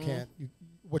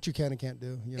 what you can and can't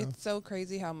do. You know? It's so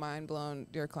crazy how mind blown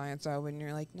your clients are when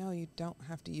you're like, no, you don't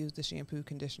have to use the shampoo,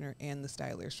 conditioner, and the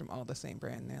stylers from all the same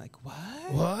brand. And they're like,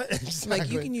 what? Exactly. Like,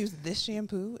 you can use this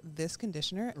shampoo, this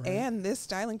conditioner, and this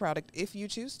styling product if you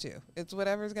choose to. It's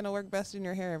whatever's going to work best in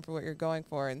your hair and for what you're going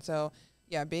for. And so,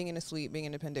 yeah, being in a suite, being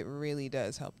independent really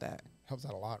does help that. Helps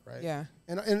out a lot, right? Yeah.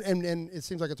 And it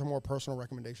seems like it's a more personal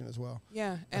recommendation as well.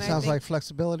 Yeah. And that sounds like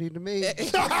flexibility to me.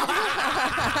 It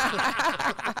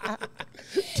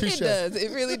does.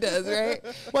 It really does, right?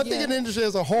 Well, I think in the industry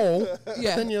as a whole,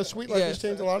 then Sweet Life has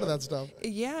changed a lot of that stuff.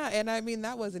 Yeah, and I mean,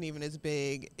 that wasn't even as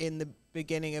big in the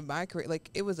beginning of my career. Like,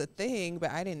 it was a thing,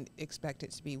 but I didn't expect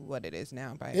it to be what it is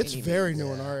now. It's very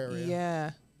new in our area.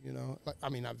 Yeah. You know, like, I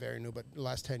mean, not very new, but the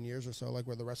last 10 years or so, like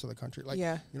where the rest of the country, like,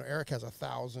 you know, Eric has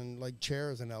 1,000 like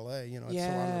chairs in LA, you know, it's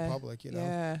Salon Republic, you know.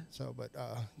 Yeah. So, but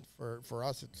for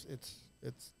us,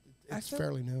 it's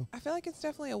fairly new. I feel like it's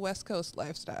definitely a West Coast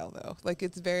lifestyle, though. Like,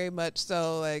 it's very much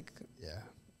so, like,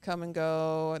 come and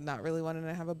go, not really wanting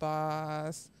to have a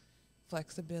boss,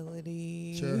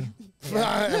 flexibility. Sure.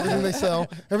 Everything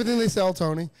they sell,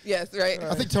 Tony. Yes, right.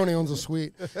 I think Tony owns a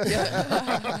suite.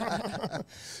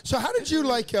 So how did you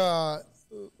like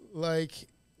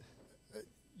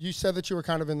you said that you were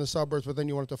kind of in the suburbs, but then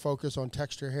you wanted to focus on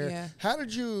texture hair. Yeah. How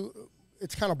did you,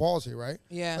 it's kind of ballsy, right?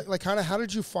 Yeah. Like kind of, how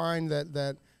did you find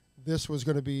that this was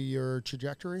going to be your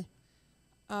trajectory?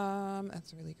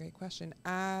 That's a really great question.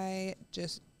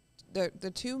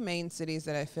 The two main cities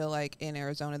that I feel like in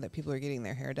Arizona that people are getting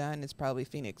their hair done is probably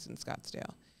Phoenix and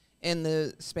Scottsdale, in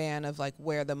the span of like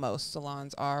where the most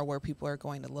salons are, where people are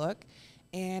going to look.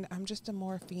 And I'm just a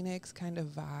more Phoenix kind of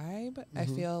vibe. Mm-hmm. I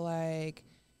feel like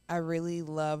I really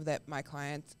love that my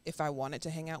clients, if I wanted to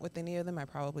hang out with any of them, I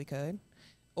probably could.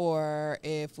 Or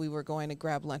if we were going to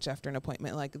grab lunch after an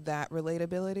appointment, like that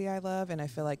relatability I love. And I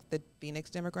feel like the Phoenix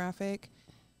demographic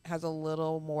has a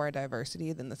little more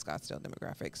diversity than the Scottsdale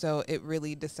demographic. So it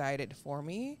really decided for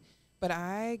me. But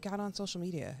I got on social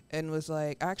media and was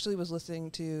like, I actually was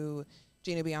listening to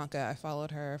Gina Bianca. I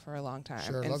followed her for a long time.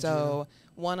 Sure, and so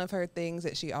one of her things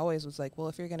that she always was like, well,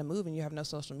 if you're going to move and you have no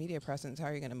social media presence, how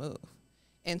are you going to move?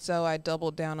 And so I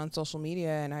doubled down on social media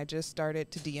and I just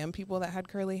started to DM people that had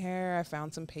curly hair. I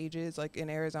found some pages like in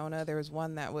Arizona. There was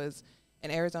one that was an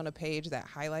Arizona page that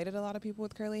highlighted a lot of people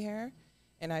with curly hair.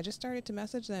 And I just started to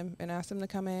message them and ask them to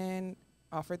come in,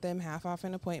 offered them half off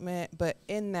an appointment. But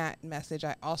in that message,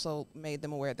 I also made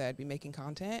them aware that I'd be making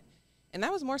content. And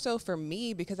that was more so for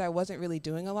me because I wasn't really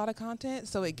doing a lot of content.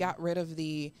 So it got rid of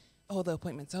the, oh, the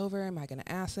appointment's over. Am I going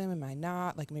to ask them? Am I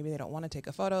not? Like, maybe they don't want to take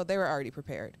a photo. They were already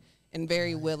prepared and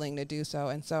very willing to do so.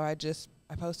 And so I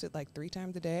posted like 3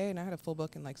 times a day, and I had a full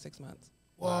book in like 6 months.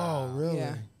 Whoa, really?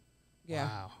 Yeah. Yeah.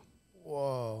 Wow.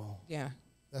 Whoa. Yeah.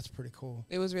 That's pretty cool.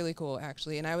 It was really cool,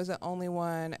 actually. And I was the only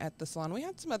one at the salon. We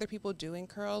had some other people doing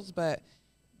curls, but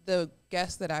the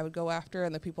guests that I would go after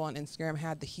and the people on Instagram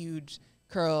had the huge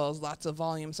curls, lots of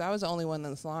volume. So I was the only one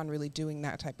in the salon really doing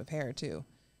that type of hair, too.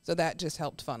 So that just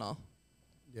helped funnel.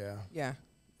 Yeah. Yeah.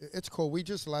 It's cool. We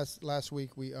just last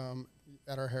week, we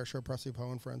at our hair show, Presley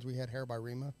Poe and Friends, we had Hair by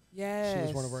Rima. Yes. She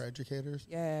was one of our educators.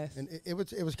 Yes. And it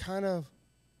was kind of,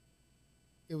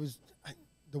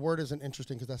 the word isn't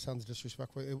interesting because that sounds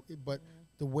disrespectful, but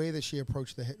the way that she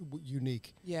approached the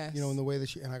unique. Yes. You know, in the way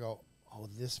that and I go, oh,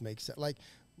 this makes sense. Like,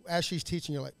 as she's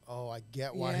teaching, you're like, oh, I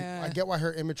get why. Yeah. I get why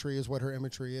her imagery is what her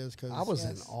imagery is. Cause I was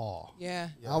in awe. Yeah.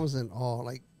 I was in awe.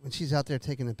 Like when she's out there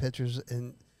taking the pictures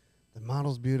and the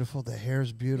model's beautiful, the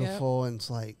hair's beautiful, and it's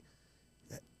like,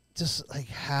 just like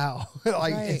how,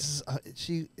 like Right. it's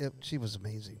she was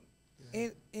amazing.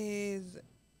 It is,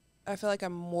 I feel like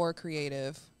I'm more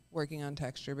creative working on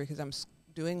texture because I'm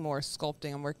doing more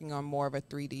sculpting. I'm working on more of a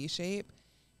 3D shape.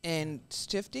 And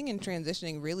shifting and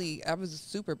transitioning, really, I was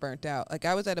super burnt out. Like,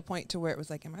 I was at a point to where it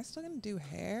was like, am I still going to do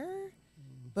hair?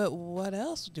 But what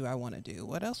else do I want to do?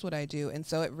 What else would I do? And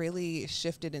so it really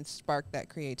shifted and sparked that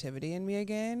creativity in me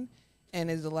again, and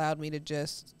has allowed me to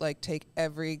just, like, take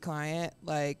every client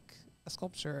like a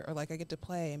sculpture, or like I get to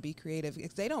play and be creative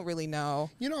because they don't really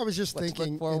know. You know, I was just what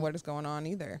thinking, to look for, what is going on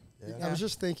either. I was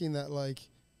just thinking that, like,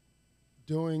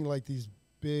 doing like these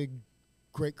big,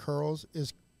 great curls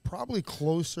is probably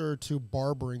closer to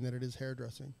barbering than it is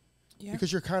hairdressing. Yeah.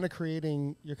 Because you're kind of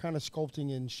creating, you're kind of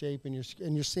sculpting in shape, and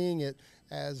you're seeing it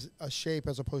as a shape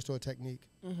as opposed to a technique.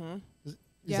 Mm-hmm.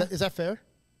 Is that fair?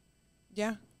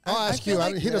 Yeah. I'll ask you.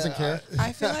 Like, He doesn't care.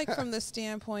 I feel like from the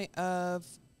standpoint of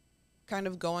kind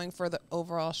of going for the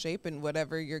overall shape and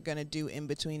whatever you're going to do in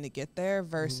between to get there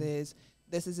versus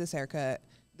this is this haircut,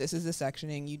 this is the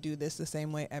sectioning, you do this the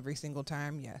same way every single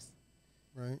time. Yes.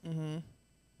 Right. Mm-hmm.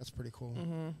 That's pretty cool.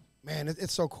 Mm-hmm. Man,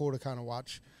 it's so cool to kind of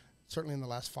watch, certainly in the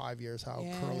last 5 years, how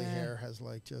curly Yeah. hair has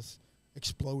like just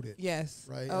exploded. Yes.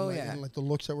 Right. Oh, and, like, yeah. and like the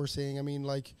looks that we're seeing. I mean,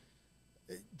 like,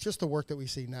 just the work that we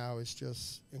see now is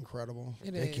just incredible.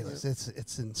 It Ridiculous. is.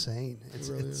 It's insane. It's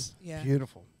really it's is. Yeah.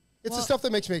 beautiful. It's the Well- stuff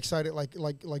that makes me excited,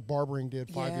 like barbering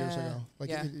did 5 years Yeah. ago. Like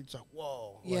Yeah. it's like,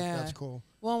 whoa, like, Yeah. that's cool.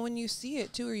 Well, when you see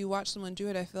it too, or you watch someone do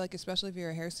it, I feel like, especially if you're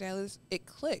a hairstylist, it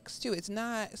clicks too. It's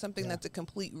not something that's a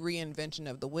complete reinvention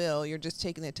of the wheel. You're just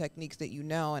taking the techniques that you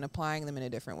know and applying them in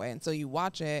a different way. And so you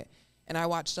watch it, and I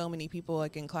watch so many people,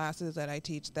 like in classes that I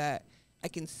teach, that I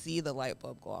can see the light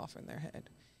bulb go off in their head.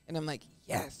 And I'm like,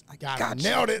 yes, I got you.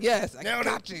 Nailed it. Yes, I Nailed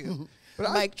got it. you.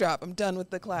 But Mic drop. I'm done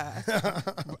with the class.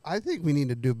 I think we need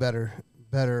to do better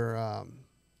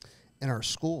in our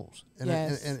schools,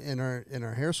 Yes. in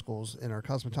our hair schools, in our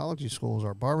cosmetology schools,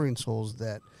 our barbering schools.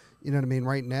 That, you know what I mean.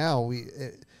 Right now,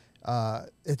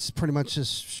 it's pretty much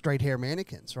just straight hair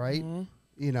mannequins, right? Mm-hmm.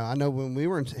 You know, I know when we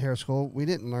were in hair school, we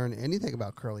didn't learn anything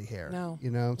about curly hair. No.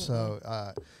 You know,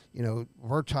 so you know,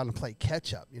 we're trying to play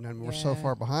catch up. You know, and we're so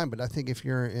far behind. But I think if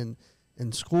you're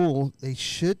in school, they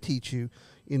should teach you,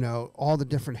 you know, all the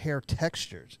different hair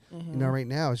textures. You know, right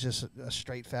now it's just a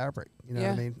straight fabric. You know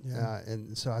what I mean? Yeah.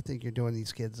 And so I think you're doing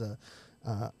these kids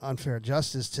unfair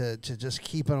justice to just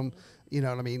keep them, you know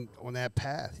what I mean, on that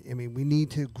path. I mean, we need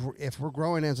to, if we're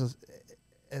growing as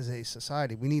a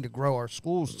society, we need to grow our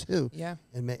schools too. Yeah.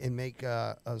 And make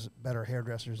us better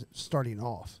hairdressers starting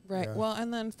off. Right. Yeah. Well,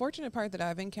 and the unfortunate part that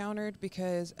I've encountered,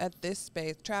 because at this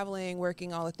space, traveling,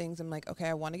 working, all the things, I'm like, okay,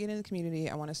 I want to get in the community.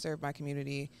 I want to serve my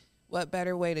community. What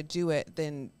better way to do it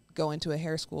than go into a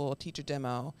hair school, teach a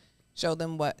demo, show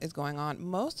them what is going on?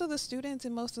 Most of the students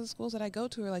in most of the schools that I go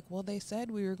to are like, well, they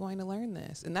said we were going to learn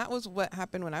this. And that was what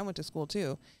happened when I went to school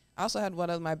too. I also had one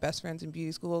of my best friends in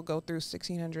beauty school go through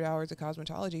 1,600 hours of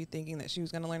cosmetology thinking that she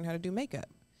was going to learn how to do makeup.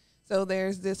 So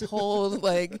there's this whole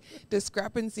like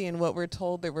discrepancy in what we're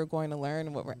told that we're going to learn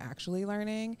and what we're actually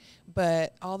learning.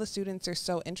 But all the students are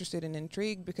so interested and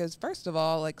intrigued because, first of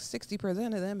all, like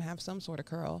 60% of them have some sort of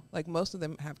curl. Like most of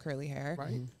them have curly hair.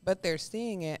 Right. But they're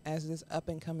seeing it as this up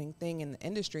and coming thing in the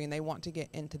industry, and they want to get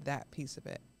into that piece of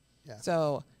it. Yeah.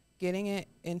 So getting it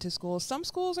into schools, some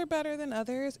schools are better than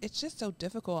others. It's just so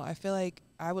difficult. I feel like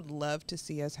I would love to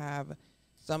see us have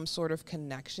some sort of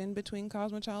connection between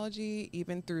cosmetology,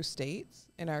 even through states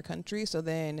in our country. So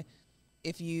then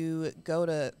if you go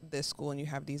to this school and you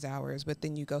have these hours, but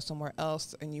then you go somewhere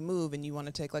else and you move and you want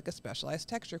to take like a specialized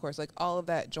texture course, like all of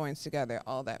that joins together.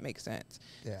 All of that makes sense.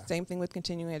 Yeah. Same thing with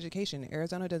continuing education.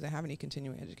 Arizona doesn't have any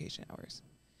continuing education hours.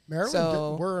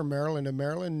 Maryland, we're in Maryland, and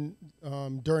Maryland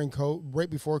during right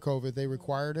before COVID, they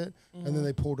required it, and then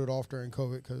they pulled it off during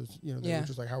COVID because they were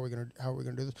just like, how are we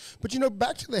gonna do this? But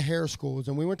back to the hair schools,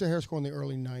 and we went to hair school in the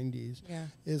early '90s. Yeah,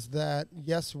 is that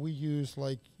yes, we use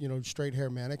like straight hair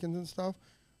mannequins and stuff,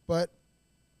 but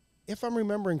if I'm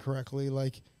remembering correctly,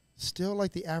 like still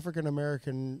like the African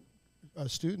American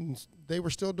students, they were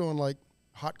still doing like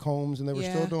hot combs, and they were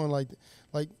still doing like,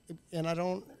 and I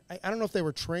don't know if they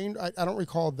were trained. I don't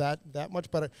recall that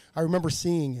much, but I remember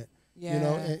seeing it.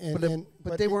 Yeah.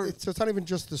 But they were. So it's not even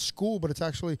just the school, but it's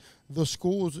actually the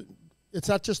schools. It's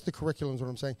not just the curriculum, is what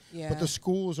I'm saying. Yeah. But the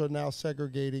schools are now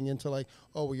segregating into like,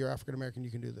 oh, well, you're African American,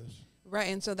 you can do this. Right,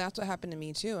 and so that's what happened to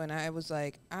me too. And I was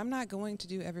like, I'm not going to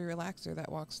do every relaxer that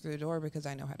walks through the door because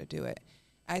I know how to do it.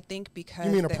 I think because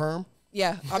you mean a perm?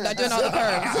 Yeah, I'm not doing all the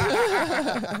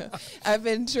perms. I've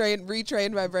been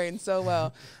retrained my brain so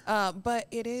well. But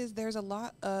there's a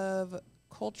lot of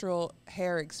cultural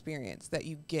hair experience that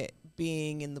you get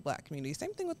being in the Black community.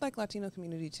 Same thing with like Latino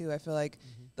community too. I feel like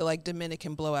the like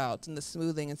Dominican blowouts and the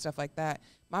smoothing and stuff like that.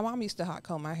 My mom used to hot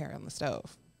comb my hair on the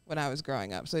stove when I was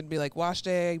growing up. So it'd be like wash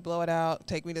day, blow it out,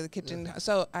 take me to the kitchen. Yeah.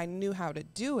 So I knew how to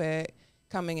do it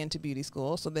coming into beauty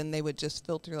school. So then they would just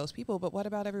filter those people. But what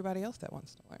about everybody else that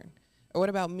wants to learn? Or what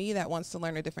about me that wants to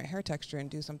learn a different hair texture and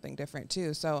do something different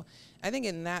too? So I think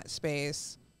in that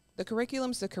space, the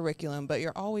curriculum's the curriculum, but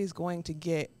you're always going to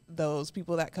get those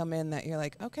people that come in that you're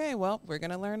like, okay, well, we're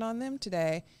going to learn on them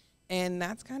today. And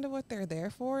that's kind of what they're there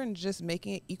for, and just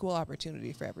making it equal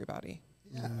opportunity for everybody.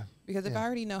 Yeah. Because if I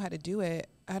already know how to do it,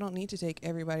 I don't need to take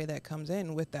everybody that comes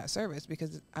in with that service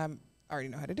because I already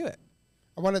know how to do it.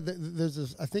 There's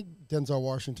this, I think Denzel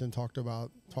Washington talked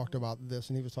about this,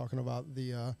 and he was talking about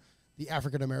the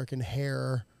African American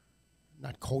hair,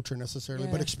 not culture necessarily,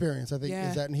 but experience, I think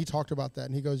is that. And he talked about that,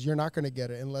 and he goes, you're not going to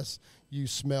get it unless you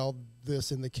smell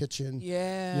this in the kitchen.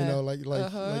 Yeah.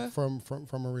 Like from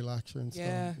a relaxer and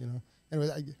stuff,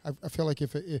 Anyway, I feel like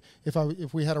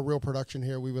if we had a real production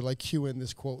here, we would like cue in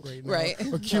this quote right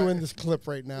now, or cue in this clip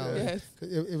right now. Yes.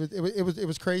 It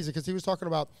was crazy because he was talking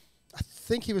about, I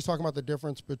think he was talking about the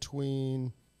difference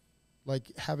between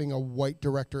like having a white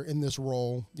director in this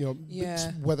role,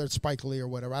 whether it's Spike Lee or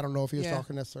whatever. I don't know if he was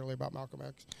talking necessarily about Malcolm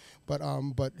X, but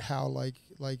how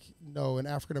an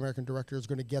African American director is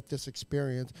going to get this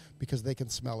experience because they can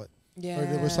smell it. Yeah, or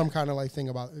there was some kind of like thing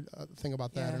about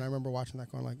that, and I remember watching that,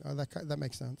 going like, oh, that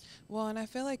makes sense. Well, and I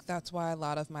feel like that's why a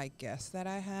lot of my guests that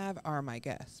I have are my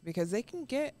guests, because they can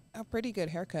get a pretty good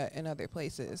haircut in other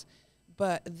places,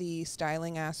 but the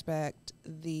styling aspect,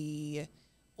 the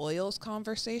oils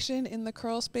conversation in the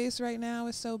curl space right now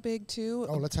is so big too.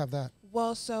 Oh, let's have that.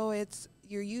 Well, so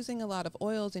you're using a lot of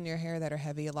oils in your hair that are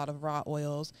heavy, a lot of raw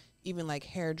oils, even like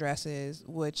hair dresses,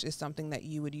 which is something that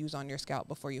you would use on your scalp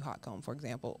before you hot comb, for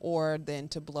example, or then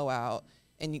to blow out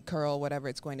and you curl, whatever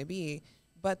it's going to be.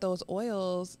 But those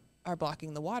oils are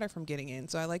blocking the water from getting in.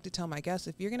 So I like to tell my guests,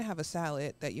 if you're going to have a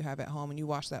salad that you have at home and you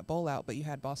wash that bowl out, but you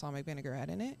had balsamic vinaigrette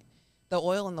in it, the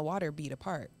oil and the water beat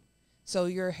apart. So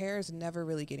your hair is never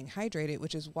really getting hydrated,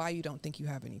 which is why you don't think you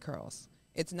have any curls.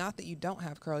 It's not that you don't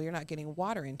have curl, you're not getting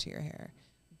water into your hair.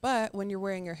 But when you're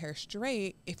wearing your hair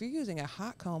straight, if you're using a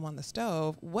hot comb on the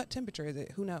stove, what temperature is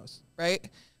it? Who knows, right?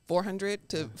 400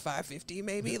 to 550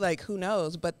 maybe, like who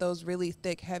knows? But those really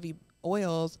thick, heavy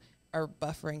oils are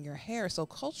buffering your hair. So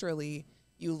culturally,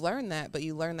 you learn that, but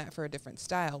you learn that for a different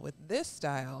style. With this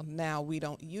style, now we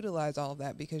don't utilize all of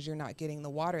that because you're not getting the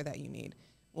water that you need.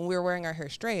 When we're wearing our hair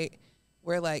straight,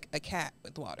 we're like a cat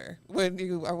with water. When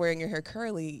you are wearing your hair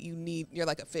curly, you're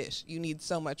like a fish. You need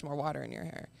so much more water in your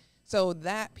hair. So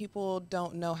that people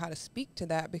don't know how to speak to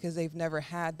that because they've never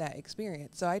had that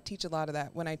experience. So I teach a lot of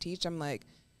that. When I teach, I'm like,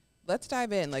 let's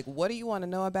dive in. Like, what do you want to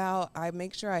know about? I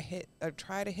make sure I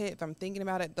try to hit, if I'm thinking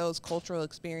about it, those cultural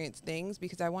experience things,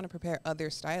 because I want to prepare other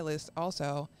stylists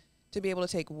also to be able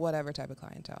to take whatever type of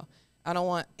clientele. I don't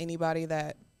want anybody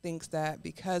that thinks that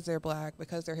because they're Black,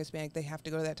 because they're Hispanic, they have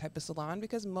to go to that type of salon,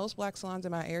 because most Black salons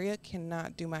in my area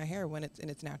cannot do my hair when it's in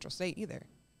its natural state either.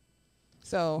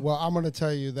 So, well, I'm going to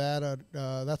tell you that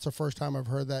that's the first time I've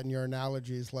heard that in your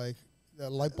analogies. Like the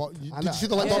light bulb. Did you see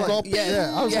the light bulb go up?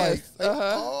 Yeah, I was like,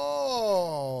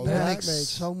 oh, that makes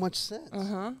so much sense.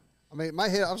 I mean, in my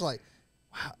head, I was like,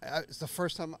 wow, it's the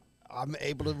first time I'm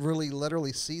able to really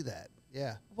literally see that.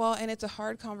 Yeah. Well, and it's a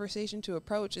hard conversation to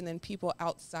approach, and then people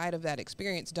outside of that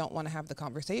experience don't want to have the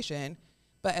conversation.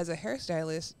 But as a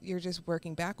hairstylist, you're just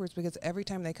working backwards because every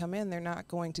time they come in, they're not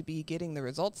going to be getting the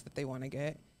results that they want to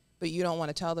get. But you don't want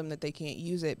to tell them that they can't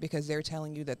use it because they're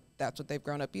telling you that that's what they've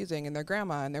grown up using, and their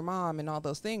grandma and their mom and all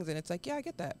those things. And it's like, yeah, I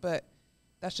get that, but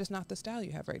that's just not the style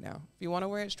you have right now. If you want to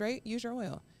wear it straight, use your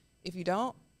oil. If you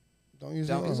don't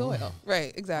use oil.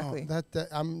 Right, exactly. Oh,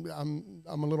 I'm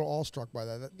a little awestruck by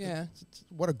that. Yeah.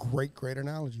 What a great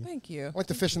analogy. Thank you. I like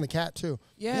the fish and the cat too.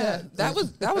 Yeah, that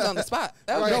was on the spot.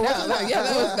 That was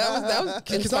that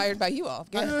was inspired by you all.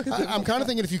 Yeah. I'm kind of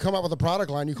thinking if you come up with a product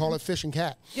line, you call it fish and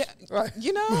cat. Yeah, right.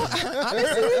 You know,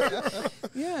 honestly,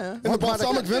 yeah. And the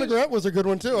balsamic vinaigrette was a good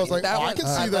one too. I was like, I can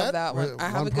see that. That one. I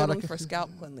have a good one for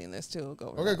scalp cleanliness too. Go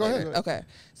ahead. Okay,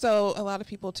 so a lot of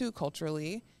people too,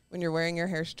 culturally, when you're wearing your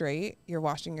hair straight, you're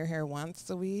washing your hair once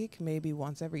a week, maybe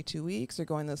once every 2 weeks, or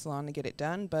going to the salon to get it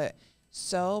done. But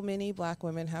so many black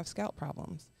women have scalp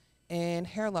problems and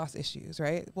hair loss issues,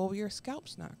 right? Well, your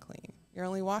scalp's not clean. You're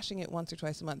only washing it once or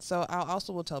twice a month. So I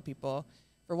also will tell people,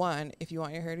 for one, if you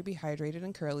want your hair to be hydrated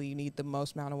and curly, you need the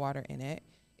most amount of water in it.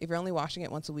 If you're only washing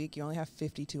it once a week, you only have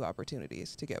 52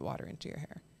 opportunities to get water into your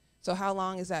hair. So how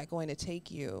long is that going to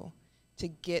take you to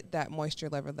get that moisture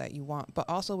level that you want? But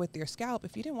also with your scalp,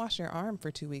 if you didn't wash your arm for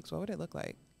 2 weeks, what would it look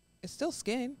like? It's still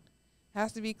skin.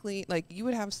 Has to be clean. Like, you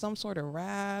would have some sort of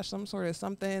rash, some sort of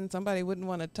something. Somebody wouldn't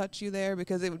want to touch you there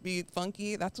because it would be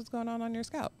funky. That's what's going on your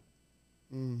scalp.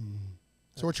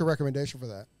 So what's your recommendation for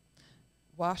that?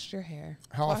 Wash your hair.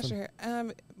 How Wash often? your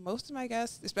hair. Most of my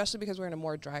guests, especially because we're in a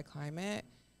more dry climate,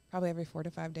 probably every 4 to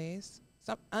 5 days.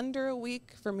 Under a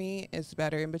week for me is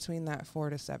better, in between that 4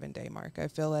 to 7 day mark. I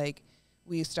feel like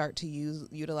we start to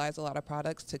utilize a lot of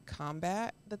products to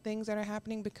combat the things that are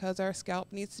happening because our scalp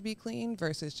needs to be clean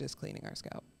versus just cleaning our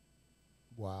scalp.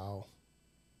 Wow.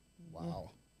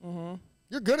 Mm-hmm.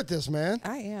 You're good at this, man.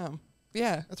 I am.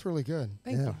 Yeah. That's really good.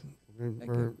 Thank you.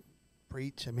 We're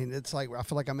preach. I mean, it's like I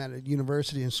feel like I'm at a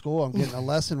university in school. I'm getting a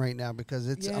lesson right now because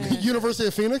it's Yeah. I mean, University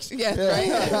of Phoenix? Yes,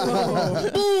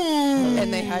 right. Boom.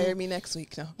 And they hire me next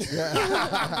week. No.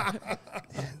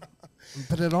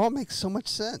 but it all makes so much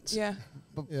sense. Yeah.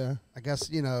 But Yeah. I guess,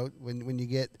 when you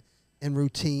get in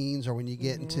routines or when you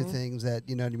get into things that,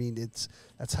 you know what I mean,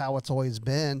 that's how it's always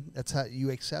been. That's how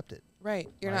you accept it. Right.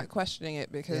 You're not questioning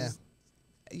it because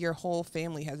your whole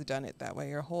family has done it that way.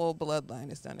 Your whole bloodline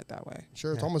has done it that way.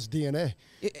 Sure, it's almost DNA.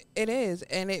 It is.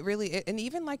 And it really, and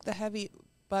even like the heavy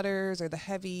butters or the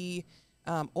heavy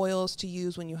oils to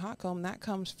use when you hot comb, that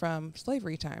comes from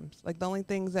slavery times. Like, the only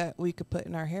things that we could put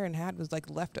in our hair and had was like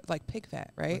pig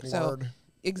fat, right? Like so lard.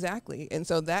 Exactly. And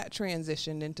so that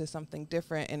transitioned into something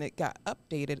different, and it got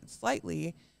updated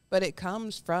slightly, but it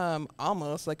comes from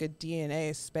almost like a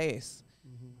DNA space.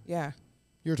 Yeah.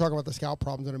 You were talking about the scalp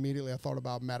problems, and immediately I thought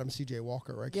about Madam C.J.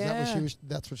 Walker, right? 'Cause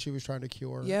that's what she was trying to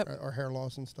cure, or hair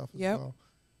loss and stuff as well.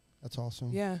 That's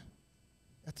awesome. Yeah.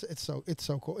 It's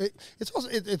so cool. It's also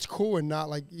it's cool, and not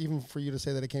like, even for you to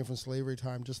say that it came from slavery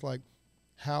time, just like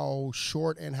how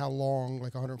short and how long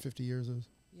like 150 years is.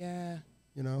 Yeah.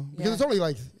 Because it's only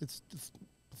like it's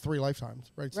 3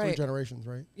 lifetimes, right? It's 3 generations,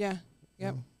 right? Yeah.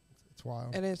 Yep. It's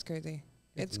wild. It is crazy.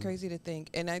 It's crazy to think.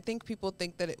 And I think people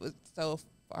think that it was so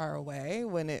far away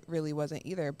when it really wasn't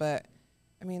either. But,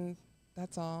 I mean,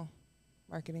 that's all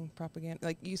marketing propaganda.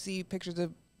 Like, you see pictures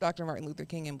of Dr. Martin Luther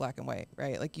King in black and white,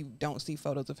 right? Like, you don't see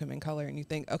photos of him in color, and you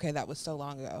think, okay, that was so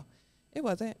long ago. It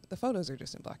wasn't. The photos are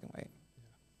just in black and white.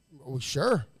 Oh,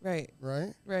 sure. Right.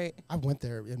 Right. I went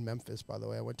there in Memphis, by the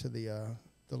way. I went to the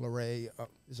Luray.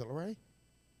 Is it Luray?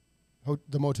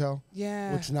 The motel.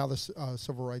 Yeah. Which is now the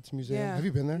Civil Rights Museum. Yeah. Have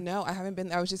you been there? No, I haven't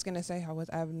been. I was just gonna say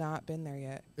I have not been there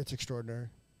yet. It's extraordinary.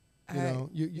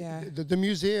 Yeah. The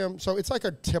museum. So it's like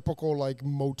a typical like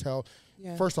motel.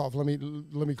 Yeah. First off, let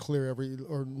me clear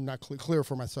clear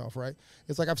for myself, right?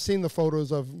 It's like I've seen the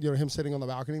photos of him sitting on the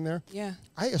balcony there. Yeah.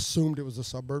 I assumed it was a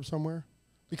suburb somewhere,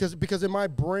 because in my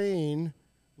brain,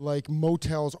 like,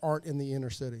 motels aren't in the inner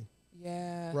city.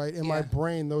 Yeah. Right. In my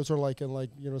brain, those are like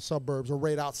in suburbs or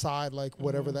right outside, like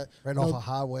whatever that. Right off a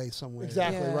highway somewhere.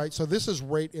 Exactly. Yeah. Right. So this is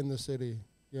right in the city.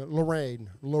 Lorraine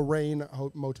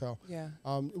Motel. Yeah.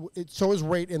 It so is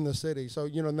right in the city. So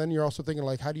and then you're also thinking,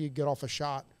 like, how do you get off a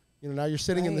shot? Now you're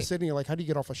sitting in the city, and you're like, how do you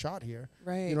get off a shot here?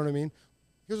 Right. You know what I mean?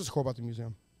 Here's what's cool about the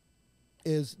museum.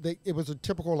 It was a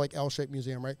typical like L-shaped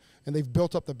museum, right? And they've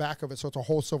built up the back of it, so it's a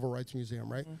whole civil rights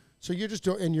museum, right? So you're just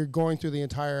you're going through the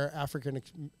entire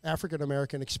African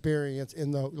American experience in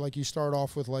the, like, you start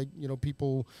off with like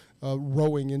people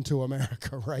rowing into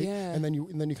America, right? Yeah. And then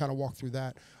you kind of walk through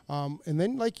that, and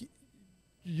then like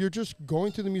you're just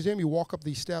going through the museum. You walk up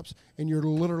these steps, and you're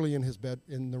literally in his bed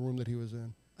in the room that he was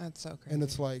in. That's so crazy. And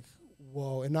it's like,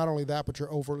 whoa. And not only that, but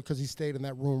you're over, because he stayed in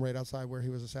that room right outside where he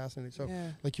was assassinated. So,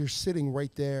 like, you're sitting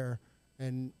right there,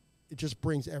 and it just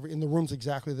brings and the room's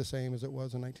exactly the same as it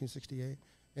was in 1968.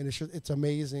 And it's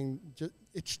amazing.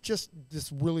 It's just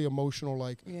this really emotional,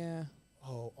 like,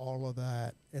 oh, all of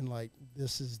that, and like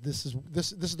this is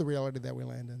the reality that we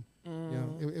land in. You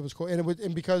know, it was cool,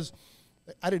 and because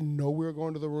I didn't know we were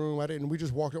going to the room, we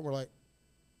just walked up. We're like,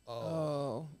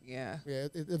 oh yeah.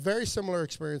 It's a very similar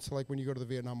experience to like when you go to the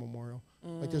Vietnam Memorial.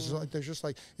 Like there's just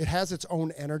like it has its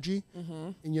own energy,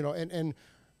 and you know, and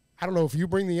I don't know if you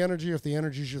bring the energy, or if the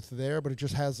energy's just there, but it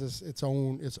just has its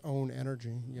own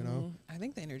energy. You know, I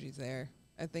think the energy's there.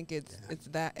 I think it's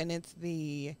that, and it's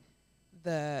the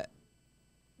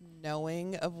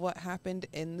knowing of what happened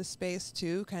in the space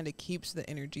too kind of keeps the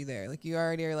energy there. Like you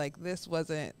already are like, this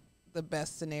wasn't the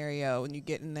best scenario, and you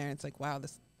get in there and it's like, wow,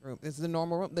 this is the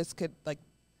normal room. This could, like,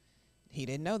 he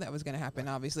didn't know that was going to happen,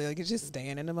 obviously. Like, it's just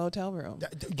staying in a motel room.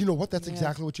 You know what? That's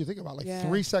exactly what you think about. Like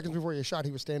 3 seconds before you shot,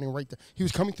 he was standing right there. He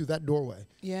was coming through that doorway.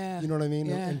 Yeah. You know what I mean?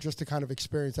 Yeah. And just to kind of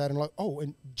experience that, and like, oh,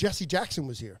 and Jesse Jackson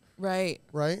was here. Right.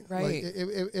 Like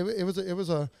it was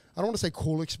a I don't want to say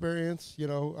cool experience, you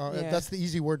know. That's the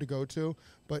easy word to go to,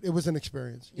 but it was an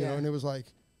experience, you know, and it was like,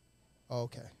 oh,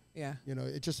 okay. Yeah. You know,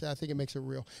 it just, I think it makes it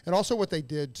real. And also what they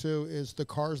did too is the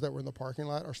cars that were in the parking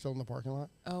lot are still in the parking lot.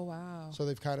 Oh, wow. So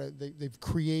they've kind of, they've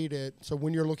created, so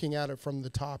when you're looking at it from the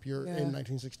top, you're in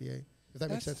 1968. If that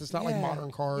makes sense. It's not like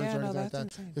modern cars or anything like that.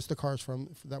 Insane. It's the cars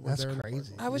that were there. That's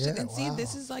crazy. I was and see,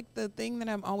 this is like the thing that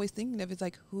I'm always thinking of is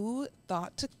like, who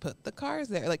thought to put the cars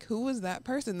there? Like, who was that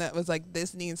person that was like,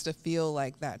 this needs to feel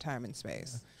like that time and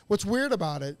space? Yeah. What's weird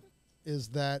about it is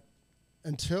that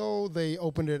until they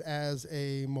opened it as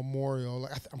a memorial,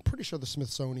 like I'm pretty sure the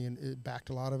Smithsonian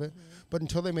backed a lot of it, but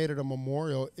until they made it a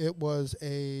memorial, it was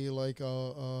they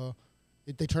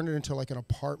turned it into like an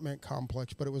apartment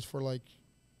complex, but it was for like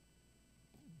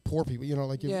poor people, you know,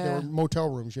 like there were motel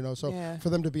rooms, you know, so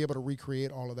for them to be able to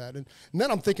recreate all of that. And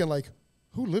then I'm thinking like,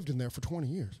 who lived in there for 20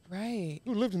 years? Right.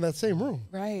 Who lived in that same room?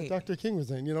 Right. That Dr. King was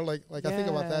in, you know, like I think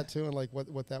about that too, and like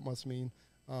what that must mean,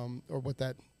 or what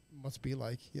that must be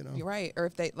like, you know. You're right. Or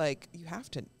if they like, you have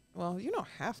to, well, you don't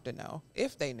have to know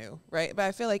if they knew, right? But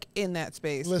I feel like in that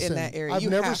space, in that area, I've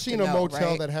never seen a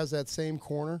motel that has that same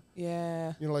corner.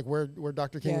 Yeah. You know, like where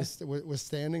Dr. King was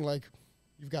standing, like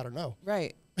you've got to know.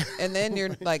 Right. And then you're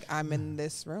like, I'm in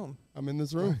this room. I'm in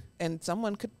this room. And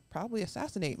someone could probably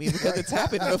assassinate me because it's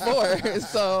happened before.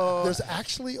 So there's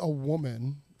actually a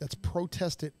woman that's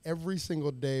protested every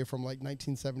single day from like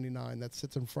 1979 that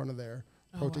sits in front of there,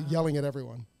 yelling at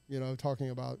everyone. You know,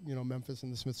 talking about, you know, Memphis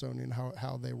and the Smithsonian,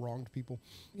 how they wronged people.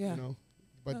 Yeah. You know,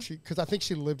 but because I think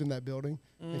she lived in that building,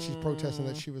 and she's protesting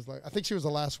that she was like, I think she was the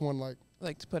last one like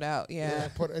to put out.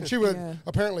 And she would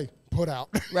apparently put out.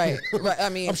 Right. I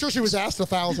mean, I'm sure she was asked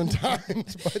 1,000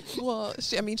 times. But well,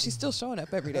 she's still showing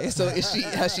up every day. So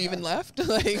has she even left?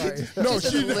 Like, no,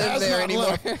 she doesn't live there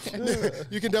anymore.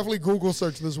 You can definitely Google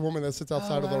search this woman that sits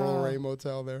outside of the Royal Ray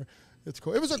Motel there. It's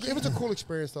cool. It was a cool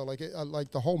experience though. Like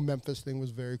like the whole Memphis thing was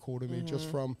very cool to me,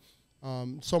 just from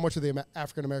so much of the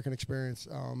African American experience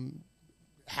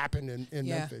happened in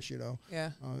Memphis. You know.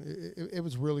 Yeah. It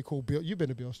was really cool. You've been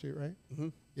to Beale Street, right? Mm-hmm.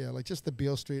 Yeah, like just the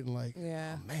Beale Street and like,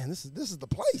 oh man, this is the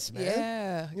place, man.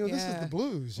 Yeah. You know, this is the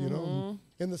blues. You know,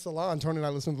 in the salon, Tony and I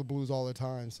listen to the blues all the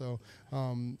time. So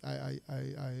I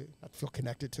feel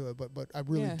connected to it, but I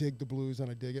really dig the blues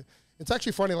and I dig it. It's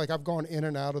actually funny. Like I've gone in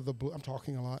and out of the blues. I'm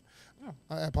talking a lot. Oh.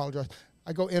 I apologize.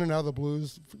 I go in and out of the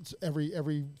blues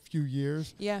every few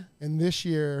years. Yeah. And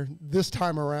this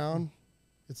time around,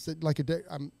 it's like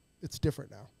it's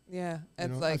different now. Yeah.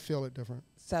 It's like I feel it different.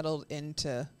 Settled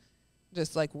into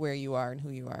just like where you are and who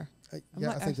you are.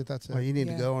 I think that's it. Well, you need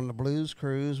to go on the blues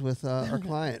cruise with our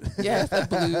client. Yes, the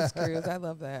blues cruise. I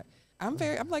love that. I'm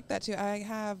like that too. I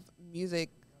have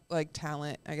music like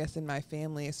talent, I guess, in my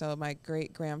family. So my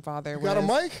great grandfather got a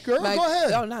mic, girl. Go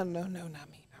ahead. Oh no, not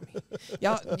me.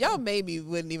 Y'all maybe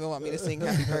wouldn't even want me to sing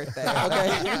happy birthday,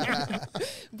 okay?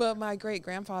 But my great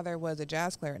grandfather was a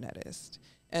jazz clarinetist,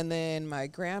 and then my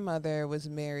grandmother was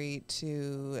married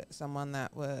to someone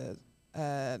that was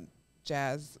a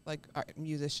jazz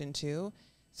musician too.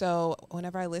 So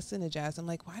whenever I listen to jazz, I'm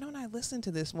like, why don't I listen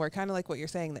to this more? Kind of like what you're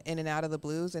saying, the in and out of the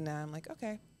blues. And now I'm like,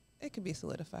 okay, it could be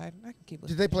solidified. I can keep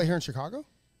listening. Did they play here in Chicago?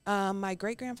 My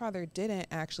great-grandfather didn't,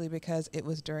 actually, because it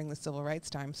was during the civil rights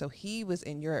time. So he was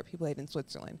in Europe. He played in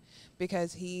Switzerland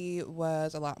because he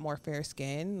was a lot more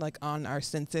fair-skinned. Like on our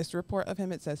census report of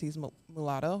him, it says he's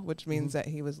mulatto, which means that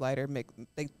he was lighter.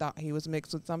 They thought he was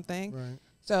mixed with something. Right.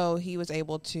 So he was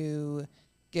able to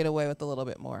get away with a little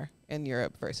bit more in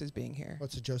Europe versus being here.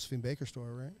 What's a Josephine Baker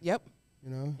story, right? Yep. You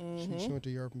know, she went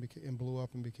to Europe and blew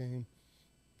up and became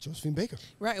Josephine Baker.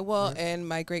 Right. Well, and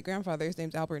my great grandfather, his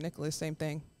name's Albert Nicholas. Same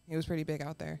thing. He was pretty big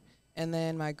out there. And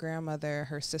then my grandmother,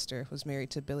 her sister, was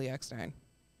married to Billy Eckstein.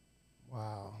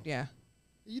 Wow. Yeah.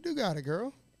 You do got it,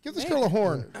 girl. Give this girl a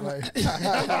horn.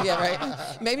 Yeah,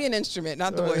 right. Maybe an instrument,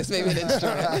 not the voice. Maybe an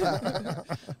instrument.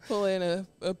 Pull in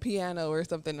a piano or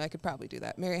something. I could probably do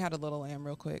that. Mary Had a Little Lamb,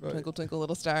 real quick. Right. Twinkle, twinkle,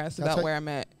 little star. That's about where I'm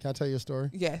at. Can I tell you a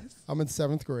story? Yes. I'm in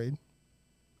 7th grade.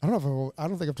 I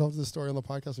don't think I've told this story on the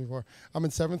podcast before. I'm in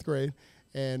 7th grade,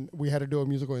 and we had to do a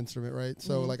musical instrument, right?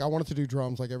 So, like, I wanted to do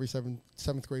drums like every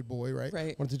 7th grade boy, right?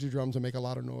 Right. Wanted to do drums and make a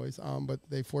lot of noise, but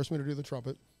they forced me to do the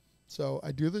trumpet. So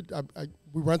I do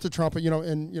we rent the trumpet, you know,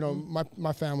 and, you know,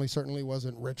 my family certainly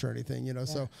wasn't rich or anything, you know,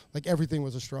 so like everything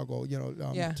was a struggle, you know,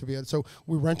 to be, so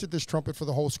we rented this trumpet for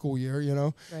the whole school year, you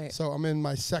know. Right. So I'm in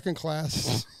my 2nd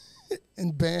class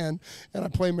in band, and I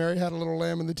play Mary Had a Little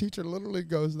Lamb, and the teacher literally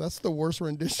goes, "That's the worst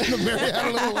rendition of Mary Had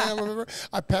a Little Lamb I've ever."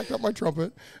 I packed up my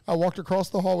trumpet, I walked across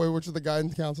the hallway, which is the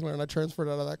guidance counselor, and I transferred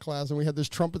out of that class, and we had this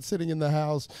trumpet sitting in the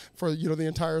house for, you know, the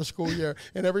entire school year.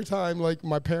 And every time, like,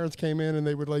 my parents came in and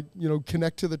they would, like, you know,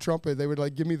 connect to the trumpet, they would,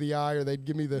 like, give me the eye, or they'd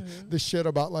give me the shit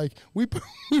about, like, we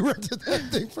rented that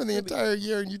thing for the entire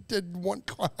year and you did one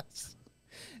class.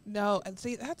 No, and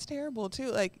see, that's terrible too.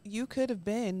 Like, you could have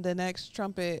been the next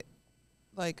trumpet,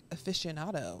 like,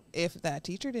 aficionado if that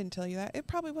teacher didn't tell you that. It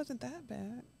probably wasn't that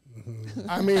bad.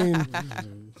 I mean,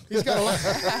 he's had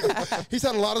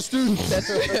a lot of students. That's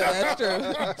true. That's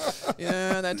true.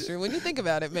 Yeah, that's true. When you think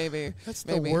about it, maybe that's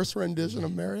the worst rendition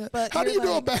of Mary. But how do you like,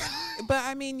 do it back? But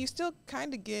I mean, you still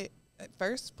kind of get at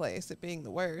first place at being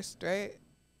the worst, right?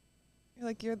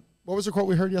 You're What was the quote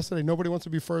we heard yesterday? Nobody wants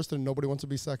to be first and nobody wants to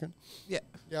be second. Yeah.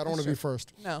 Yeah, I don't want to be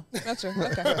first. No, that's true.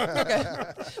 Okay. Okay.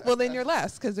 Well, then you're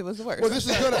last because it was the worst. Well, this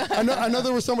is good. I know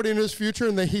there was somebody in his future,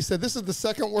 and he said, "This is the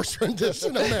 2nd worst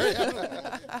rendition of Mary."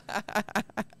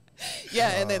 Yeah,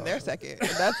 and then they're second.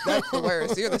 That's the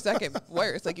worst. You're the 2nd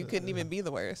worst. Like, you couldn't even be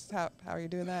the worst. How are you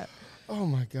doing that? Oh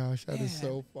my gosh, that is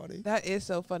so funny. That is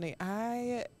so funny.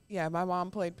 My mom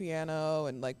played piano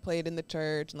and, like, played in the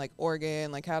church and, like,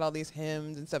 organ, like, had all these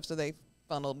hymns and stuff. So they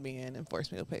funneled me in and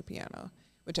forced me to play piano,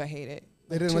 which I hated.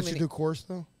 They didn't let you do chorus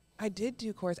though? I did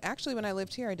do chorus. Actually, when I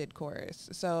lived here, I did chorus.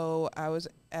 So I was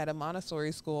at a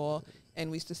Montessori school,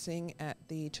 and we used to sing at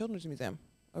the Children's Museum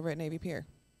over at Navy Pier.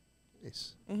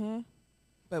 Nice.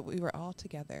 But we were all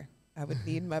together. I would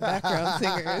need my background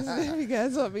singers if you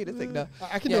guys want me to sing. No,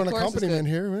 I can do an accompaniment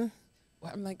here, man.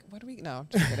 Well, I'm like, what are we? No,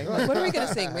 just kidding. Like, what are we gonna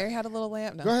sing? Mary Had a Little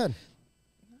Lamb. No. Go ahead.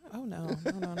 Oh no.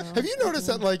 Have you noticed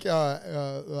that, like,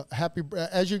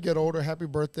 as you get older, happy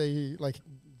birthday, like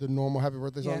the normal happy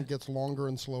birthday song gets longer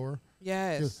and slower?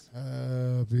 Yes. Just,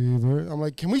 happy birthday. I'm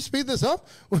like, can we speed this up?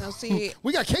 No, see,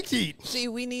 we got cake to eat. See,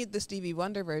 we need the Stevie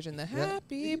Wonder version. The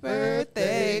Happy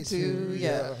Birthday to you.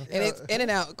 And it's in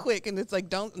and out quick, and it's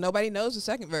like, nobody knows the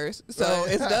second verse, so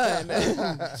it's done.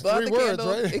 Blow out the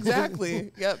candle. Right?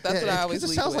 Exactly. Yep, that's what I always. It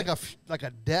sounds like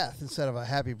a death instead of a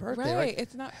happy birthday. Right.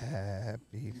 It's not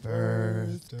happy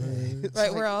birthday.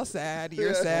 Right. We're all sad.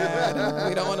 You're sad.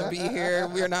 We don't want to be here.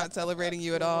 We're not celebrating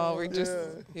you at all. We're just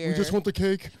here. We just want the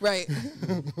cake. Right.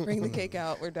 Bring the cake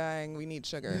out. We're dying. We need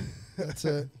sugar. That's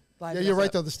it. Yeah, you're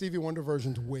right, though. The Stevie Wonder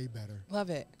version's way better. Love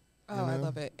it. Oh, you know? I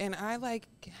love it. And I, like,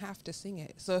 have to sing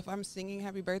it. So if I'm singing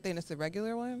Happy Birthday and it's the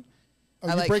regular one,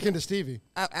 you break into Stevie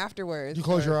afterwards. You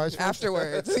close your eyes first?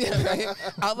 Afterwards. Yeah, right.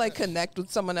 I'll, like, connect with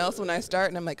someone else when I start,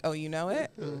 and I'm like, oh, you know it?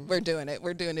 We're doing it.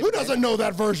 We're doing it. Who doesn't know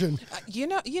that version? You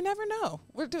never know.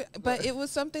 But it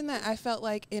was something that I felt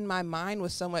like in my mind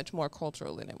was so much more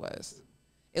cultural than it was.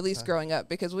 At least growing up,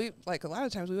 because we, like, a lot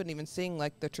of times we wouldn't even sing,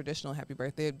 like, the traditional Happy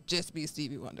Birthday. It'd just be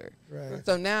Stevie Wonder. Right.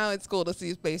 So now it's cool to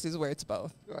see spaces where it's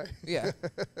both. Right. Yeah.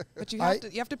 But you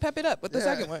have to pep it up with the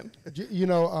second one. You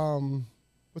know,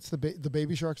 what's the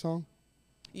Baby Shark song?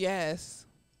 Yes.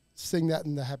 Sing that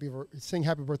in sing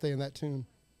Happy Birthday in that tune.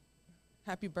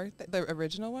 Happy Birthday, the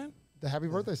original one? The Happy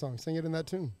Birthday song. Sing it in that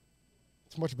tune.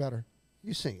 It's much better.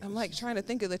 You sing it. I'm like trying to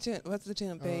think of the tune. What's the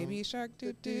tune? Baby Shark,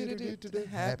 do do do do do.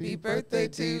 Happy birthday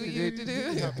to you, do do.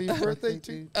 Happy birthday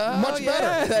to. Oh, much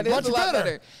better. That is much a lot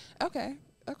better. Okay.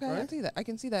 Right? I see that. I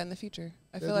can see that in the future.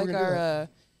 I feel we're like gonna our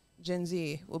Gen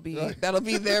Z will be that'll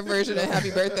be their version of Happy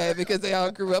Birthday because they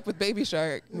all grew up with Baby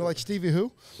Shark. You know, like Stevie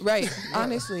who? Right.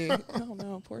 Honestly. Oh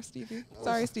no, poor Stevie.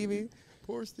 Sorry, Stevie.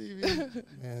 Poor Stevie.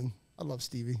 Man, I love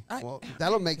Stevie. Well,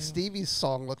 that'll make Stevie's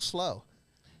song look slow.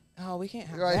 Oh, we can't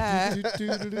have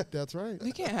that. That's right.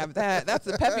 We can't have that. That's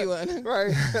the peppy one.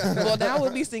 Right. Well, now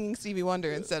we'll be singing Stevie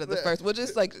Wonder instead of the first. We'll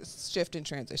just, like, shift and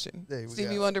transition.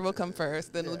 Stevie Wonder will come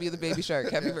first, then it'll be the Baby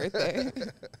Shark Happy Birthday.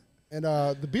 And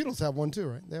the Beatles have one too,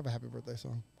 right? They have a happy birthday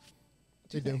song.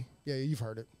 They do. Yeah, you've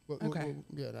heard it. Okay.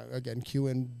 Yeah, no, again, cue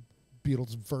in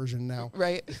Beatles version now.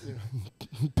 Right.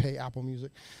 Pay Apple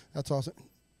Music. That's awesome.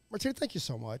 Martina, thank you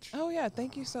so much. Oh yeah,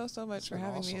 thank you so much for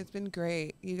having awesome. me. It's been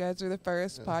great. You guys are the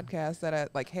first podcast that I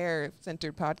like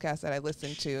hair-centered podcast that I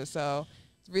listened to. So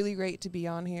it's really great to be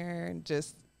on here and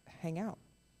just hang out.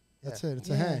 That's it. It's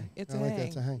a hang. It's I a like hang. that.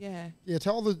 It's a hang. Yeah. Yeah.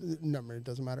 Tell all the number. It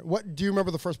doesn't matter. What do you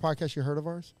remember the first podcast you heard of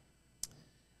ours?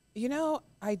 You know,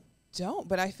 I don't,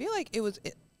 but I feel like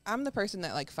I'm the person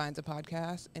that like finds a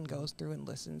podcast and goes through and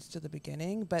listens to the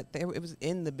beginning, but it was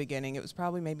in the beginning. It was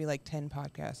probably maybe like 10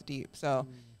 podcasts deep. So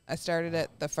I started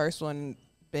at the first one,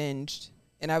 binged,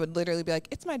 and I would literally be like,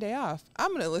 it's my day off. I'm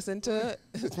going to listen to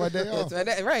It's my day off. It's my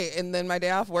day, right. And then my day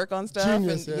off, work on stuff.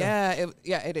 Genius, and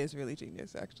yeah. it is really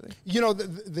genius, actually. You know,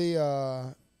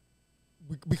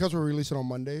 because we're releasing on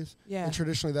Mondays, Yeah. and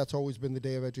traditionally that's always been the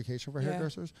day of education for Yeah.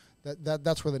 hairdressers.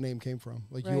 That's where the name came from.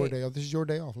 Like your Right. day off. This is your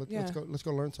day off. Yeah. Let's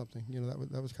go learn something. You know,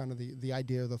 that was kind of the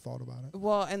idea, the thought about it.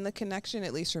 Well, and the connection,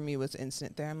 at least for me, was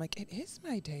instant there. I'm like, it is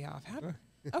my day off.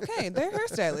 Okay, they're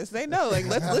hairstylists. They know. Like,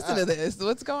 let's listen to this.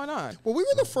 What's going on? Well, we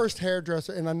were the first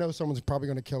hairdresser, and I know someone's probably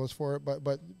going to kill us for it,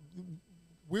 but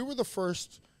we were the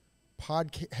first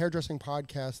hairdressing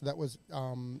podcast that was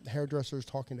hairdressers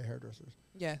talking to hairdressers.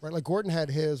 Yeah. Right, like Gordon had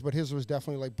his, but his was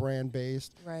definitely like brand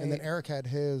based. Right. And then Eric had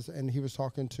his, and he was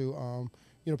talking to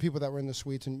people that were in the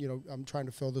suites, and I'm trying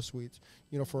to fill the suites.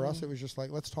 For us, it was just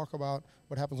like, let's talk about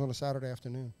what happens on a Saturday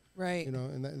afternoon. Right.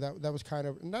 And that was kind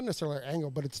of not necessarily our angle,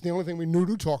 but it's the only thing we knew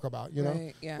to talk about.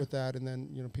 Right, yeah. With that, and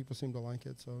then people seemed to like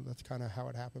it, so that's kind of how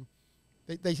it happened.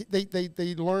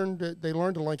 They learned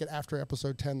to like it after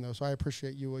episode 10 though, so I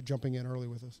appreciate you jumping in early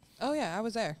with us. Oh, yeah, I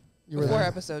was there. You were Before there.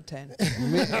 episode 10.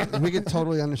 we can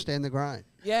totally understand the grind.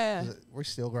 Yeah. We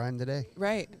still grind today.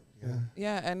 Right. Yeah.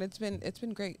 Yeah, and it's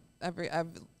been great. I've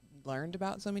learned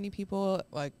about so many people,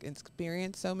 like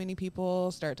experienced so many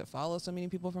people, start to follow so many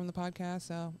people from the podcast.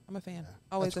 So I'm a fan.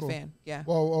 Always That's a cool. fan. Yeah.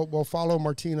 Well, follow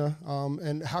Martina.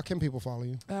 And how can people follow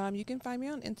you? You can find me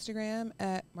on Instagram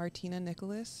at Martina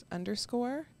Nicholas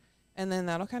 _, and then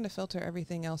that'll kind of filter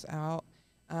everything else out.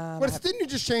 Didn't you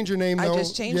just change your name though? I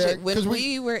just changed it when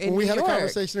we were in New York. We had a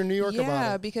conversation in New York about it.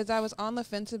 Yeah, because I was on the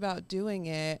fence about doing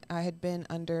it. I had been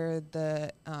under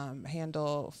the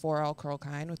handle 4L Curl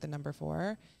Kind with the number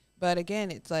 4. But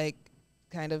again, it's like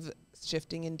kind of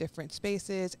shifting in different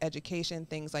spaces, education,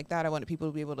 things like that. I wanted people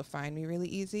to be able to find me really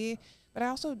easy. But I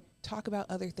also talk about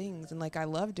other things. And like, I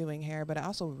love doing hair, but I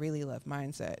also really love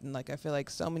mindset. And like, I feel like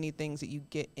so many things that you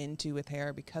get into with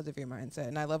hair because of your mindset.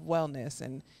 And I love wellness,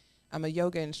 and I'm a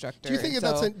yoga instructor. Do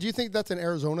you think that's an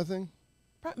Arizona thing?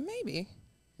 Maybe.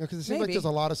 Because it seems like there's a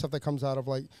lot of stuff that comes out of,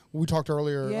 like, we talked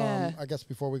earlier, Yeah. I guess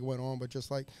before we went on, but just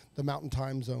like the mountain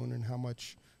time zone and how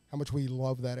much we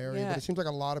love that area. Yeah. But it seems like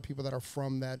a lot of people that are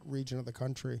from that region of the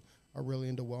country are really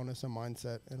into wellness and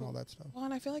mindset and all that stuff. Well,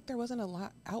 and I feel like there wasn't a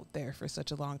lot out there for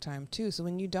such a long time, too. So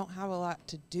when you don't have a lot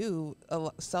to do,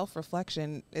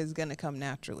 self-reflection is going to come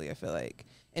naturally, I feel like.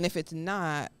 And if it's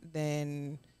not,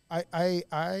 then...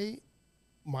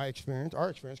 My experience, our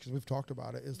experience, because we've talked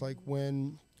about it, is like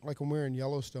when we're in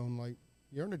Yellowstone, like,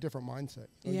 you're in a different mindset.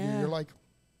 Yeah. You're like,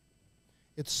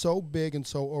 it's so big and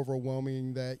so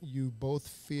overwhelming that you both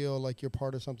feel like you're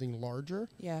part of something larger.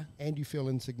 Yeah. And you feel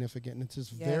insignificant. And it's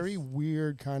this Yes. very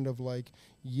weird kind of like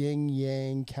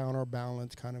yin-yang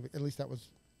counterbalance kind of, at least that was.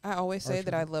 I always say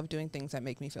that I Archery. love doing things that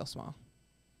make me feel small.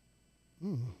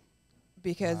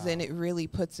 Because then it really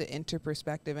puts it into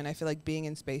perspective. And I feel like being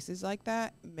in spaces like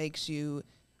that makes you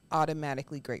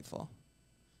automatically grateful.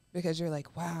 Because you're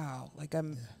like, wow, like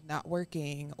I'm not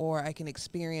working, or I can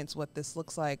experience what this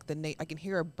looks like. I can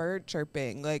hear a bird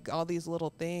chirping, like all these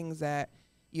little things that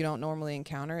you don't normally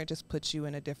encounter. It just puts you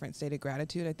in a different state of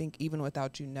gratitude, I think, even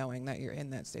without you knowing that you're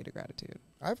in that state of gratitude.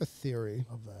 I have a theory.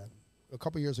 Of that. A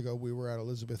couple years ago, we were at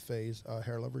Elizabeth Faye's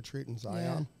Hair Love Retreat in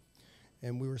Zion.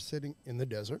 And we were sitting in the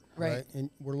desert, right? And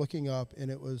we're looking up,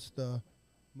 and it was the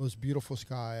most beautiful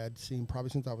sky I'd seen probably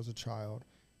since I was a child.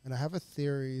 And I have a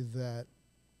theory that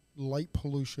light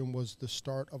pollution was the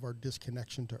start of our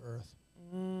disconnection to Earth.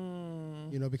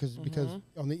 You know, because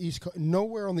on the East Coast,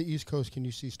 nowhere on the East Coast can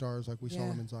you see stars like we saw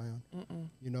them in Zion.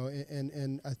 You know,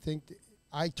 and I think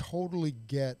I totally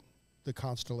get the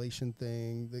constellation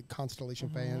thing, the constellation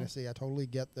fantasy. I totally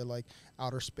get the like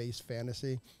outer space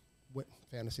fantasy.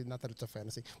 Fantasy, not that it's a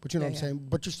fantasy, but you know what I'm saying.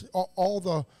 But just all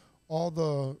the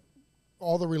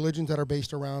religions that are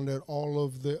based around it, all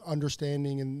of the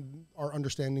understanding and our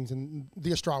understandings and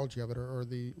the astrology of it, or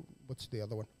the what's the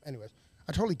other one? Anyways,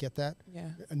 I totally get that. Yeah.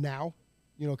 Now,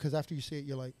 you know, because after you see it,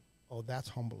 you're like, oh, that's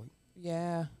humbling.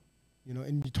 Yeah. You know,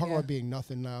 and you talk about being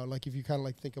nothing now. Like if you kind of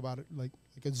like think about it, like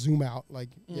a zoom out, like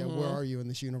where are you in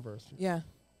this universe? Yeah.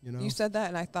 You know, you said that,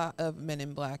 and I thought of Men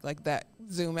in Black, like that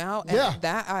zoom out. And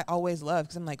that I always love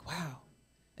because I'm like, wow,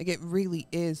 like it really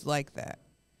is like that.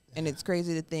 And it's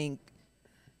crazy to think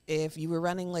if you were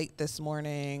running late this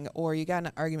morning or you got in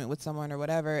an argument with someone or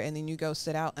whatever, and then you go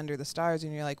sit out under the stars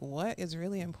and you're like, what is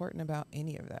really important about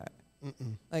any of that?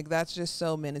 Like that's just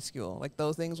so minuscule. Like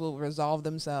those things will resolve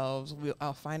themselves.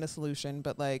 I'll find a solution,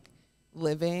 but like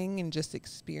living and just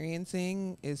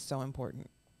experiencing is so important.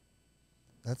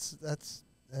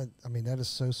 I mean, that is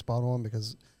so spot on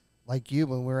because like you,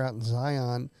 when we're out in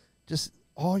Zion, just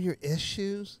all your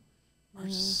issues are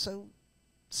so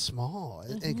small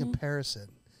in comparison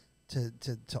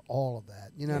to all of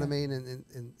that. You know what I mean?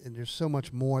 And there's so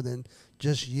much more than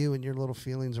just you and your little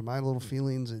feelings or my little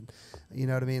feelings. And you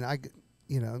know what I mean?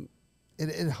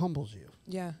 It humbles you.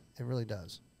 Yeah. It really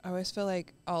does. I always feel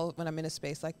like when I'm in a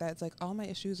space like that, it's like all my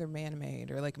issues are man-made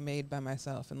or like made by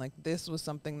myself. And like this was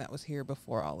something that was here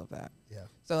before all of that. Yeah.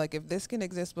 So like if this can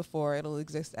exist before, it'll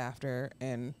exist after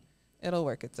and it'll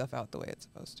work itself out the way it's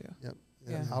supposed to. Yep.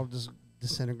 Yeah. I'll just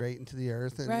disintegrate into the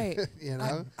earth. And, right. You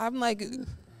know? I'm like,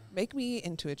 make me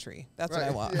into a tree. That's what I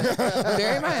want.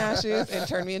 Bury my ashes and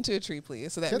turn me into a tree,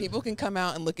 please, so that people can come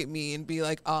out and look at me and be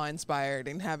like awe-inspired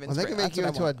and have inspiration. Well, they can make you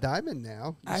into a diamond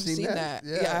now. I've seen that.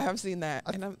 Yeah, I have seen that.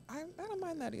 And I don't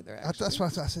mind that either, actually. That's why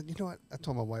I said, you know what? I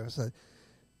told my wife, I said,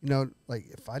 you know, like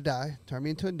if I die, turn me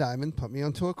into a diamond, put me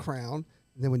onto a crown.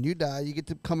 And then when you die, you get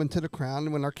to come into the crown.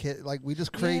 And when our kid, like, we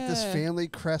just create this family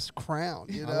crest crown.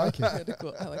 You know? I like it. Really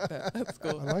cool. I like that. That's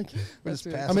cool. I like it.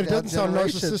 I mean, it doesn't sound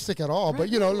narcissistic at all, but,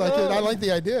 you know, like I like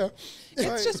the idea.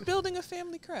 It's just building a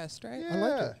family crest, right? I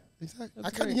like it. Exactly.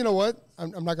 I kind of, you know what?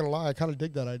 I'm not going to lie. I kind of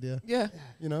dig that idea. Yeah.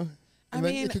 You know? And I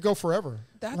mean, it could go forever.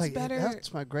 That's like, better.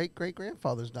 That's my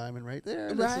great-great-grandfather's diamond right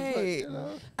there. Right. You know?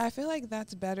 I feel like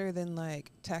that's better than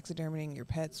like taxidermying your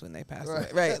pets when they pass away.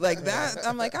 Right. Like that.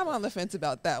 I'm like, I'm on the fence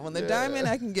about that one. The diamond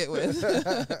I can get with.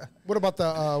 What about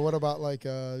like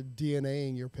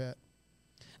DNAing your pet?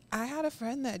 I had a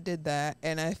friend that did that,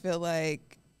 and I feel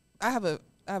like I have a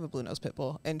blue nose pit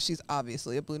bull, and she's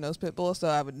obviously a blue nose pit bull, so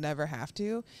I would never have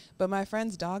to. But my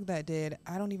friend's dog that did,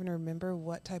 I don't even remember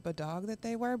what type of dog that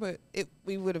they were, but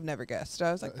we would have never guessed. So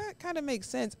I was like, that kind of makes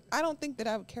sense. I don't think that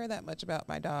I would care that much about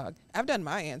my dog. I've done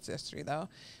my ancestry though,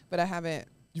 but I haven't.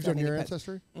 You've done your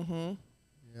ancestry? Mm-hmm.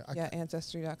 Yeah,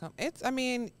 Ancestry.com.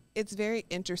 It's very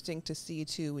interesting to see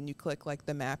too when you click like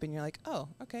the map and you're like, oh,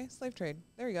 okay, slave trade.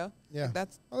 There you go. Yeah, like,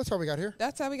 that's how we got here.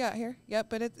 That's how we got here. Yep,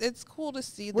 but it's cool to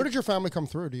see. Where did your family come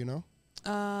through? Do you know?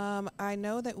 I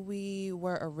know that we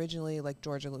were originally like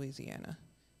Georgia, Louisiana.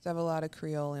 So I have a lot of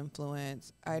Creole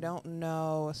influence. I don't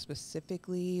know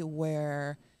specifically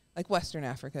where. Like Western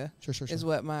Africa is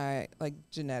what my like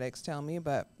genetics tell me,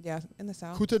 but yeah, in the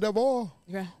South. Coute d'Ivoire.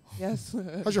 Yeah. Yes.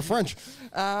 How's your French?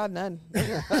 None.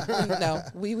 No.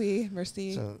 Oui,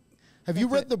 merci. So, have you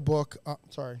read the book?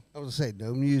 Sorry. I was going to say,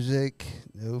 no music,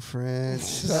 no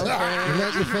French. You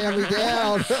let your family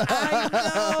down. I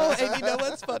know. And you know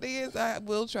what's funny is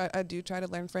I do try to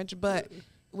learn French, but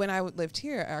when I lived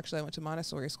here, actually, I went to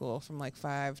Montessori school from like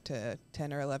 5 to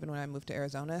 10 or 11 when I moved to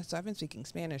Arizona. So I've been speaking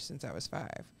Spanish since I was 5.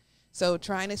 So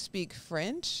trying to speak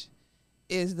French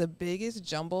is the biggest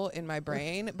jumble in my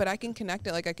brain, but I can connect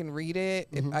it. Like I can read it.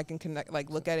 If I can connect, like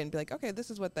look at it and be like, okay,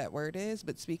 this is what that word is.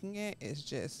 But speaking it is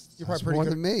just. You're probably pretty more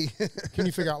good. than me. Can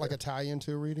you figure out like Italian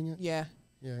too, reading it? Yeah.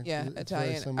 Yeah,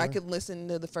 Italian. I could listen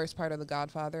to the first part of The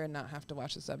Godfather and not have to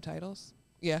watch the subtitles.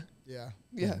 Yeah.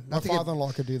 My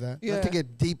father-in-law could do that. Yeah. Not to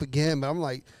get deep again, but I'm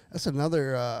like, that's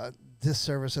another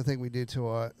disservice I think we do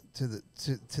to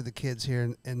the kids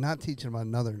here, and not teaching them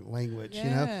another language. You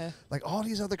know, like all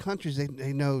these other countries,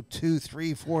 they know 2,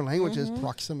 3, 4 languages.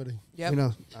 Proximity. Yep. You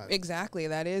know, exactly.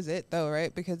 That is it, though,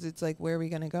 right? Because it's like, where are we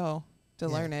gonna go to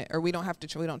learn it? Or we don't have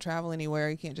to. We don't travel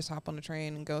anywhere. You can't just hop on a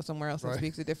train and go somewhere else that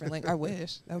speaks a different language. I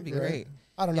wish that would be great.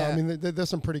 I don't know. I mean, there's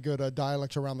some pretty good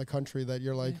dialects around the country that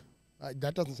you're like.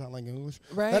 That doesn't sound like English.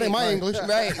 Right. That ain't my English.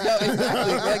 Right. No,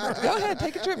 exactly. Like, go ahead,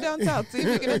 take a trip down south, see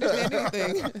if you can understand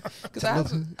anything. Because I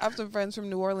have some friends from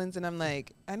New Orleans, and I'm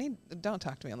like, don't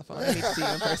talk to me on the phone. I need to see you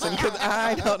in person because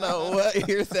I don't know what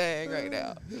you're saying right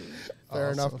now.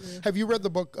 Fair enough. Have you read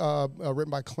the book written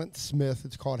by Clint Smith?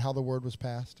 It's called How the Word Was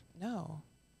Passed. No.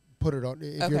 Put it on.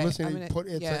 If you're listening,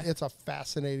 it's a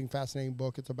fascinating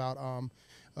book. It's about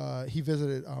he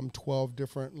visited 12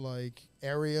 different like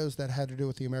areas that had to do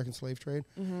with the American slave trade,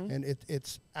 and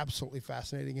it's absolutely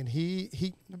fascinating. And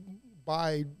he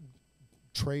by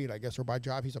trade, I guess, or by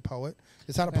job, he's a poet.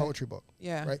 It's not a poetry book,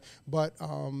 right? But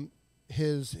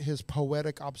his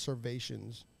poetic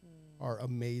observations are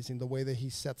amazing. The way that he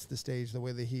sets the stage, the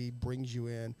way that he brings you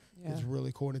in is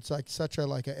really cool. And it's like such a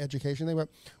like an education thing. But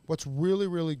what's really,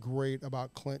 really great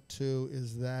about Clint too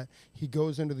is that he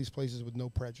goes into these places with no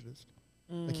prejudice.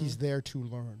 Like he's there to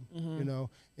learn, you know,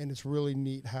 and it's really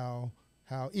neat how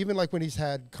even like when he's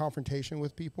had confrontation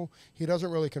with people, he doesn't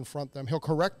really confront them. He'll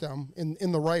correct them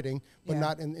in the writing, but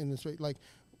not in this way. Like,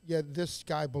 yeah, this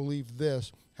guy believed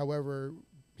this. However,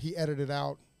 he edited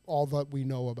out all that we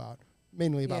know about,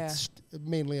 mainly about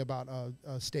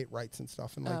state rights and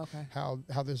stuff, and like how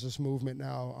there's this movement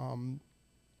now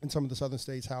in some of the southern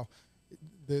states, how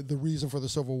the reason for the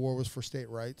Civil War was for state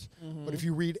rights. But if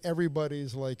you read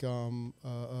everybody's like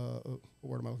what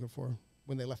word am I looking for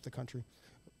when they left the country,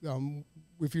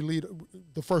 if you lead,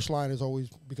 the first line is always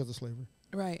because of slavery.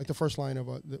 Right. Like the first line of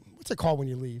what's it called when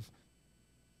you leave?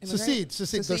 Secede. The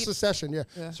secession,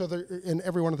 yeah. So in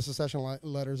every one of the secession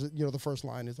letters, you know, the first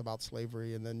line is about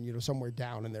slavery, and then, you know, somewhere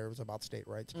down in there it was about state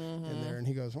rights in there. And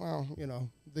he goes, well, you know,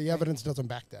 the evidence doesn't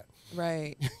back that.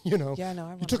 Right. You know. Yeah,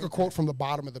 no, you took a quote from the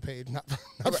bottom of the page, not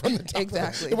from the top.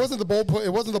 Exactly. It wasn't the bold.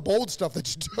 It wasn't the bold stuff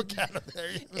that you took out of there.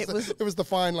 It was the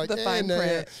fine, like the fine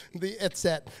print, the et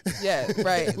set. Yeah,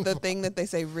 right. The thing that they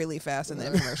say really fast in the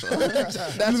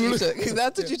infomercial. That's what you took.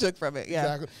 That's what you took from it. Yeah.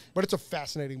 Exactly. But it's a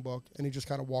fascinating book, and he just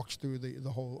kind of walks through the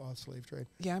whole slave trade.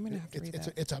 Yeah, I'm gonna have to read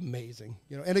that. It's amazing,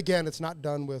 you know. And again, it's not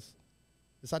done with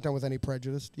any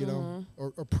prejudice, you know,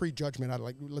 or prejudgment.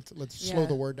 Let's slow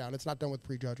the word down. It's not done with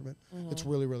prejudgment. It's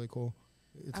really, really cool.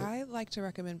 I like to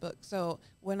recommend books. So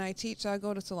when I teach, I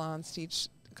go to salons, teach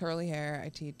curly hair. I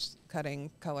teach cutting,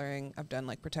 coloring. I've done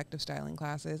like protective styling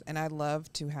classes, and I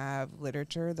love to have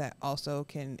literature that also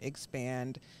can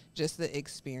expand just the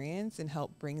experience and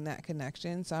help bring that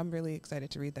connection. So I'm really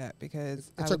excited to read that because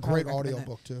it's a great audio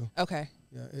book too. Okay.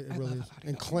 Yeah, it really is.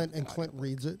 And Clint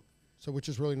reads it, so which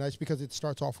is really nice because it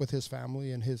starts off with his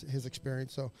family and his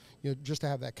experience. So, you know, just to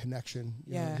have that connection,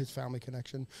 you know, his family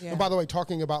connection. Yeah. And by the way,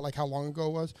 talking about like how long ago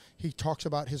it was, he talks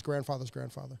about his grandfather's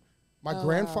grandfather. My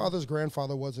grandfather's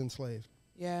grandfather was enslaved.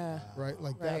 Yeah. Right?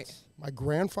 Like that's my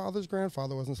grandfather's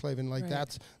grandfather was enslaved, and like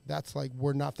that's like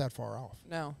we're not that far off.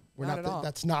 No. We're not at all.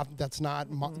 That's not,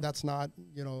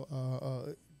 you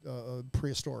know,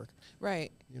 prehistoric.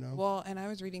 Right. You know. Well, and I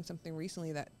was reading something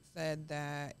recently that said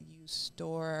that you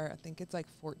store, I think it's like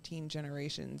 14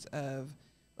 generations of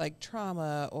like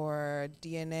trauma or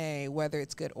DNA, whether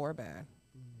it's good or bad.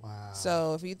 Wow.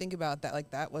 So if you think about that, like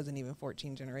that wasn't even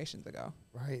 14 generations ago.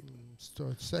 Right. So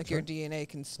it's like your DNA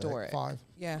can store it. 5.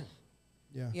 Yeah.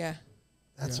 Yeah. Yeah.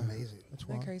 That's amazing. That's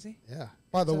wild. Isn't that crazy? Yeah.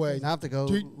 By the way, now I have to go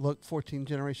look 14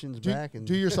 generations back and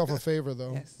do yourself a favor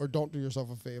though, or don't do yourself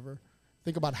a favor.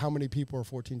 Think about how many people are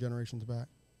 14 generations back.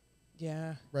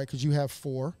 Yeah. Right, because you have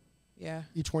 4. Yeah.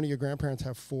 Each one of your grandparents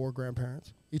have 4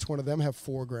 grandparents. Each one of them have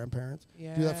 4 grandparents.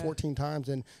 Yeah. Do that 14 times,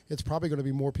 and it's probably going to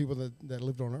be more people that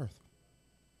lived on Earth.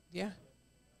 Yeah.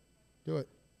 Do it.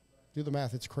 Do the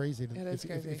math. It's crazy.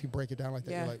 If you break it down like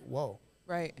that, you're like, whoa.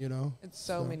 Right. You know, it's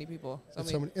so many people.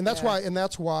 And that's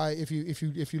why if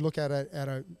you look at it at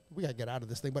a, we gotta get out of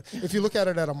this thing, but if you look at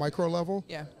it at a micro level,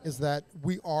 is that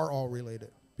we are all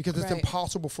related because it's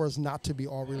impossible for us not to be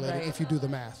all related if you do the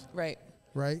math. Right.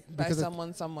 Right. Because by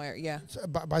someone somewhere. Yeah.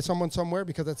 By someone somewhere,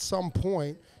 because at some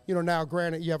point, you know, now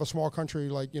granted you have a small country,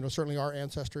 like, you know, certainly our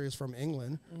ancestry is from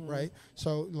England, right?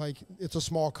 So like it's a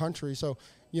small country. So,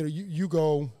 you know, you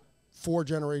go 4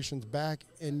 generations back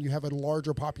and you have a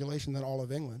larger population than all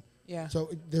of England. Yeah.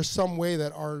 So there's some way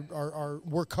that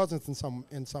we're cousins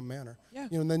in some manner. Yeah.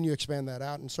 You know, and then you expand that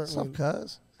out and certainly. What's up,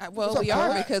 cuz? Well, we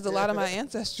are because a lot of my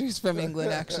ancestry is from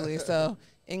England actually. So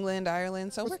England,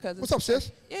 Ireland, so we're cousins. What's up,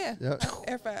 sis? Yeah.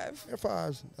 Air 5. Air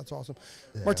 5s. That's awesome.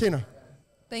 Yeah. Martina.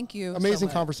 Thank you. Amazing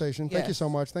conversation. Thank you so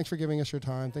much. Thanks for giving us your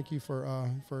time. Thank you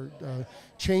for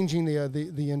changing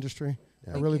the industry.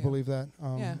 Yeah. I really believe that.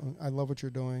 I love what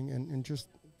you're doing, and just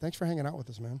thanks for hanging out with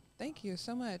us, man. Thank you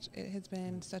so much. It has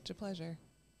been such a pleasure.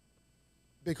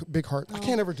 Big heart. I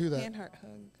can't ever do that. Hand heart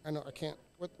hug. I know I can't.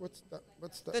 What's that?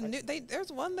 What's the new?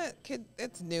 There's one that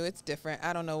it's new. It's different.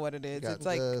 I don't know what it is. It's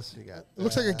like it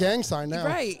looks like a gang sign now.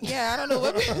 Right. Yeah. I don't know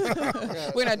what.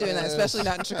 We're not doing that, especially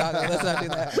not in Chicago. Let's not do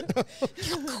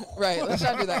that. Right. Let's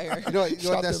not do that here. You know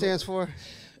what that stands for?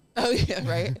 Oh yeah.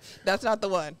 Right. That's not the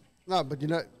one. No, but you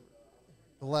know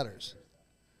the letters.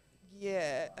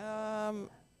 Yeah.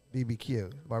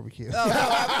 BBQ, barbecue. Oh, no,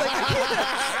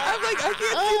 I can't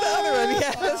see the other one.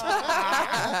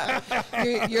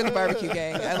 Yes. You're the barbecue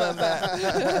gang. I love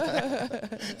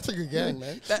that. It's a good gang,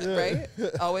 man. Right?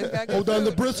 Always got good. Hold on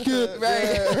the brisket.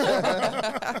 Right.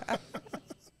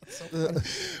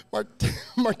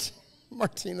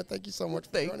 Martina, thank you so much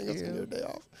for joining us on your day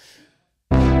off.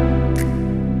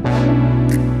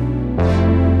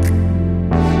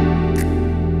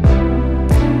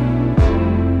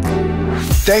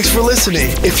 Thanks for listening.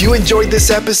 If you enjoyed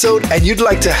this episode and you'd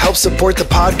like to help support the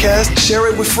podcast,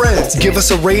 share it with friends, give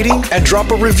us a rating, and drop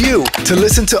a review. To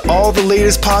listen to all the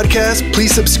latest podcasts,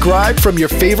 please subscribe from your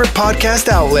favorite podcast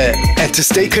outlet. And to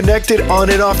stay connected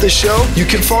on and off the show, you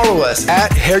can follow us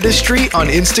at Hairndustry on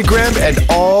Instagram and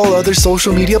all other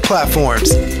social media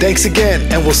platforms. Thanks again,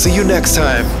 and we'll see you next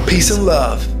time. Peace and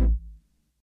love.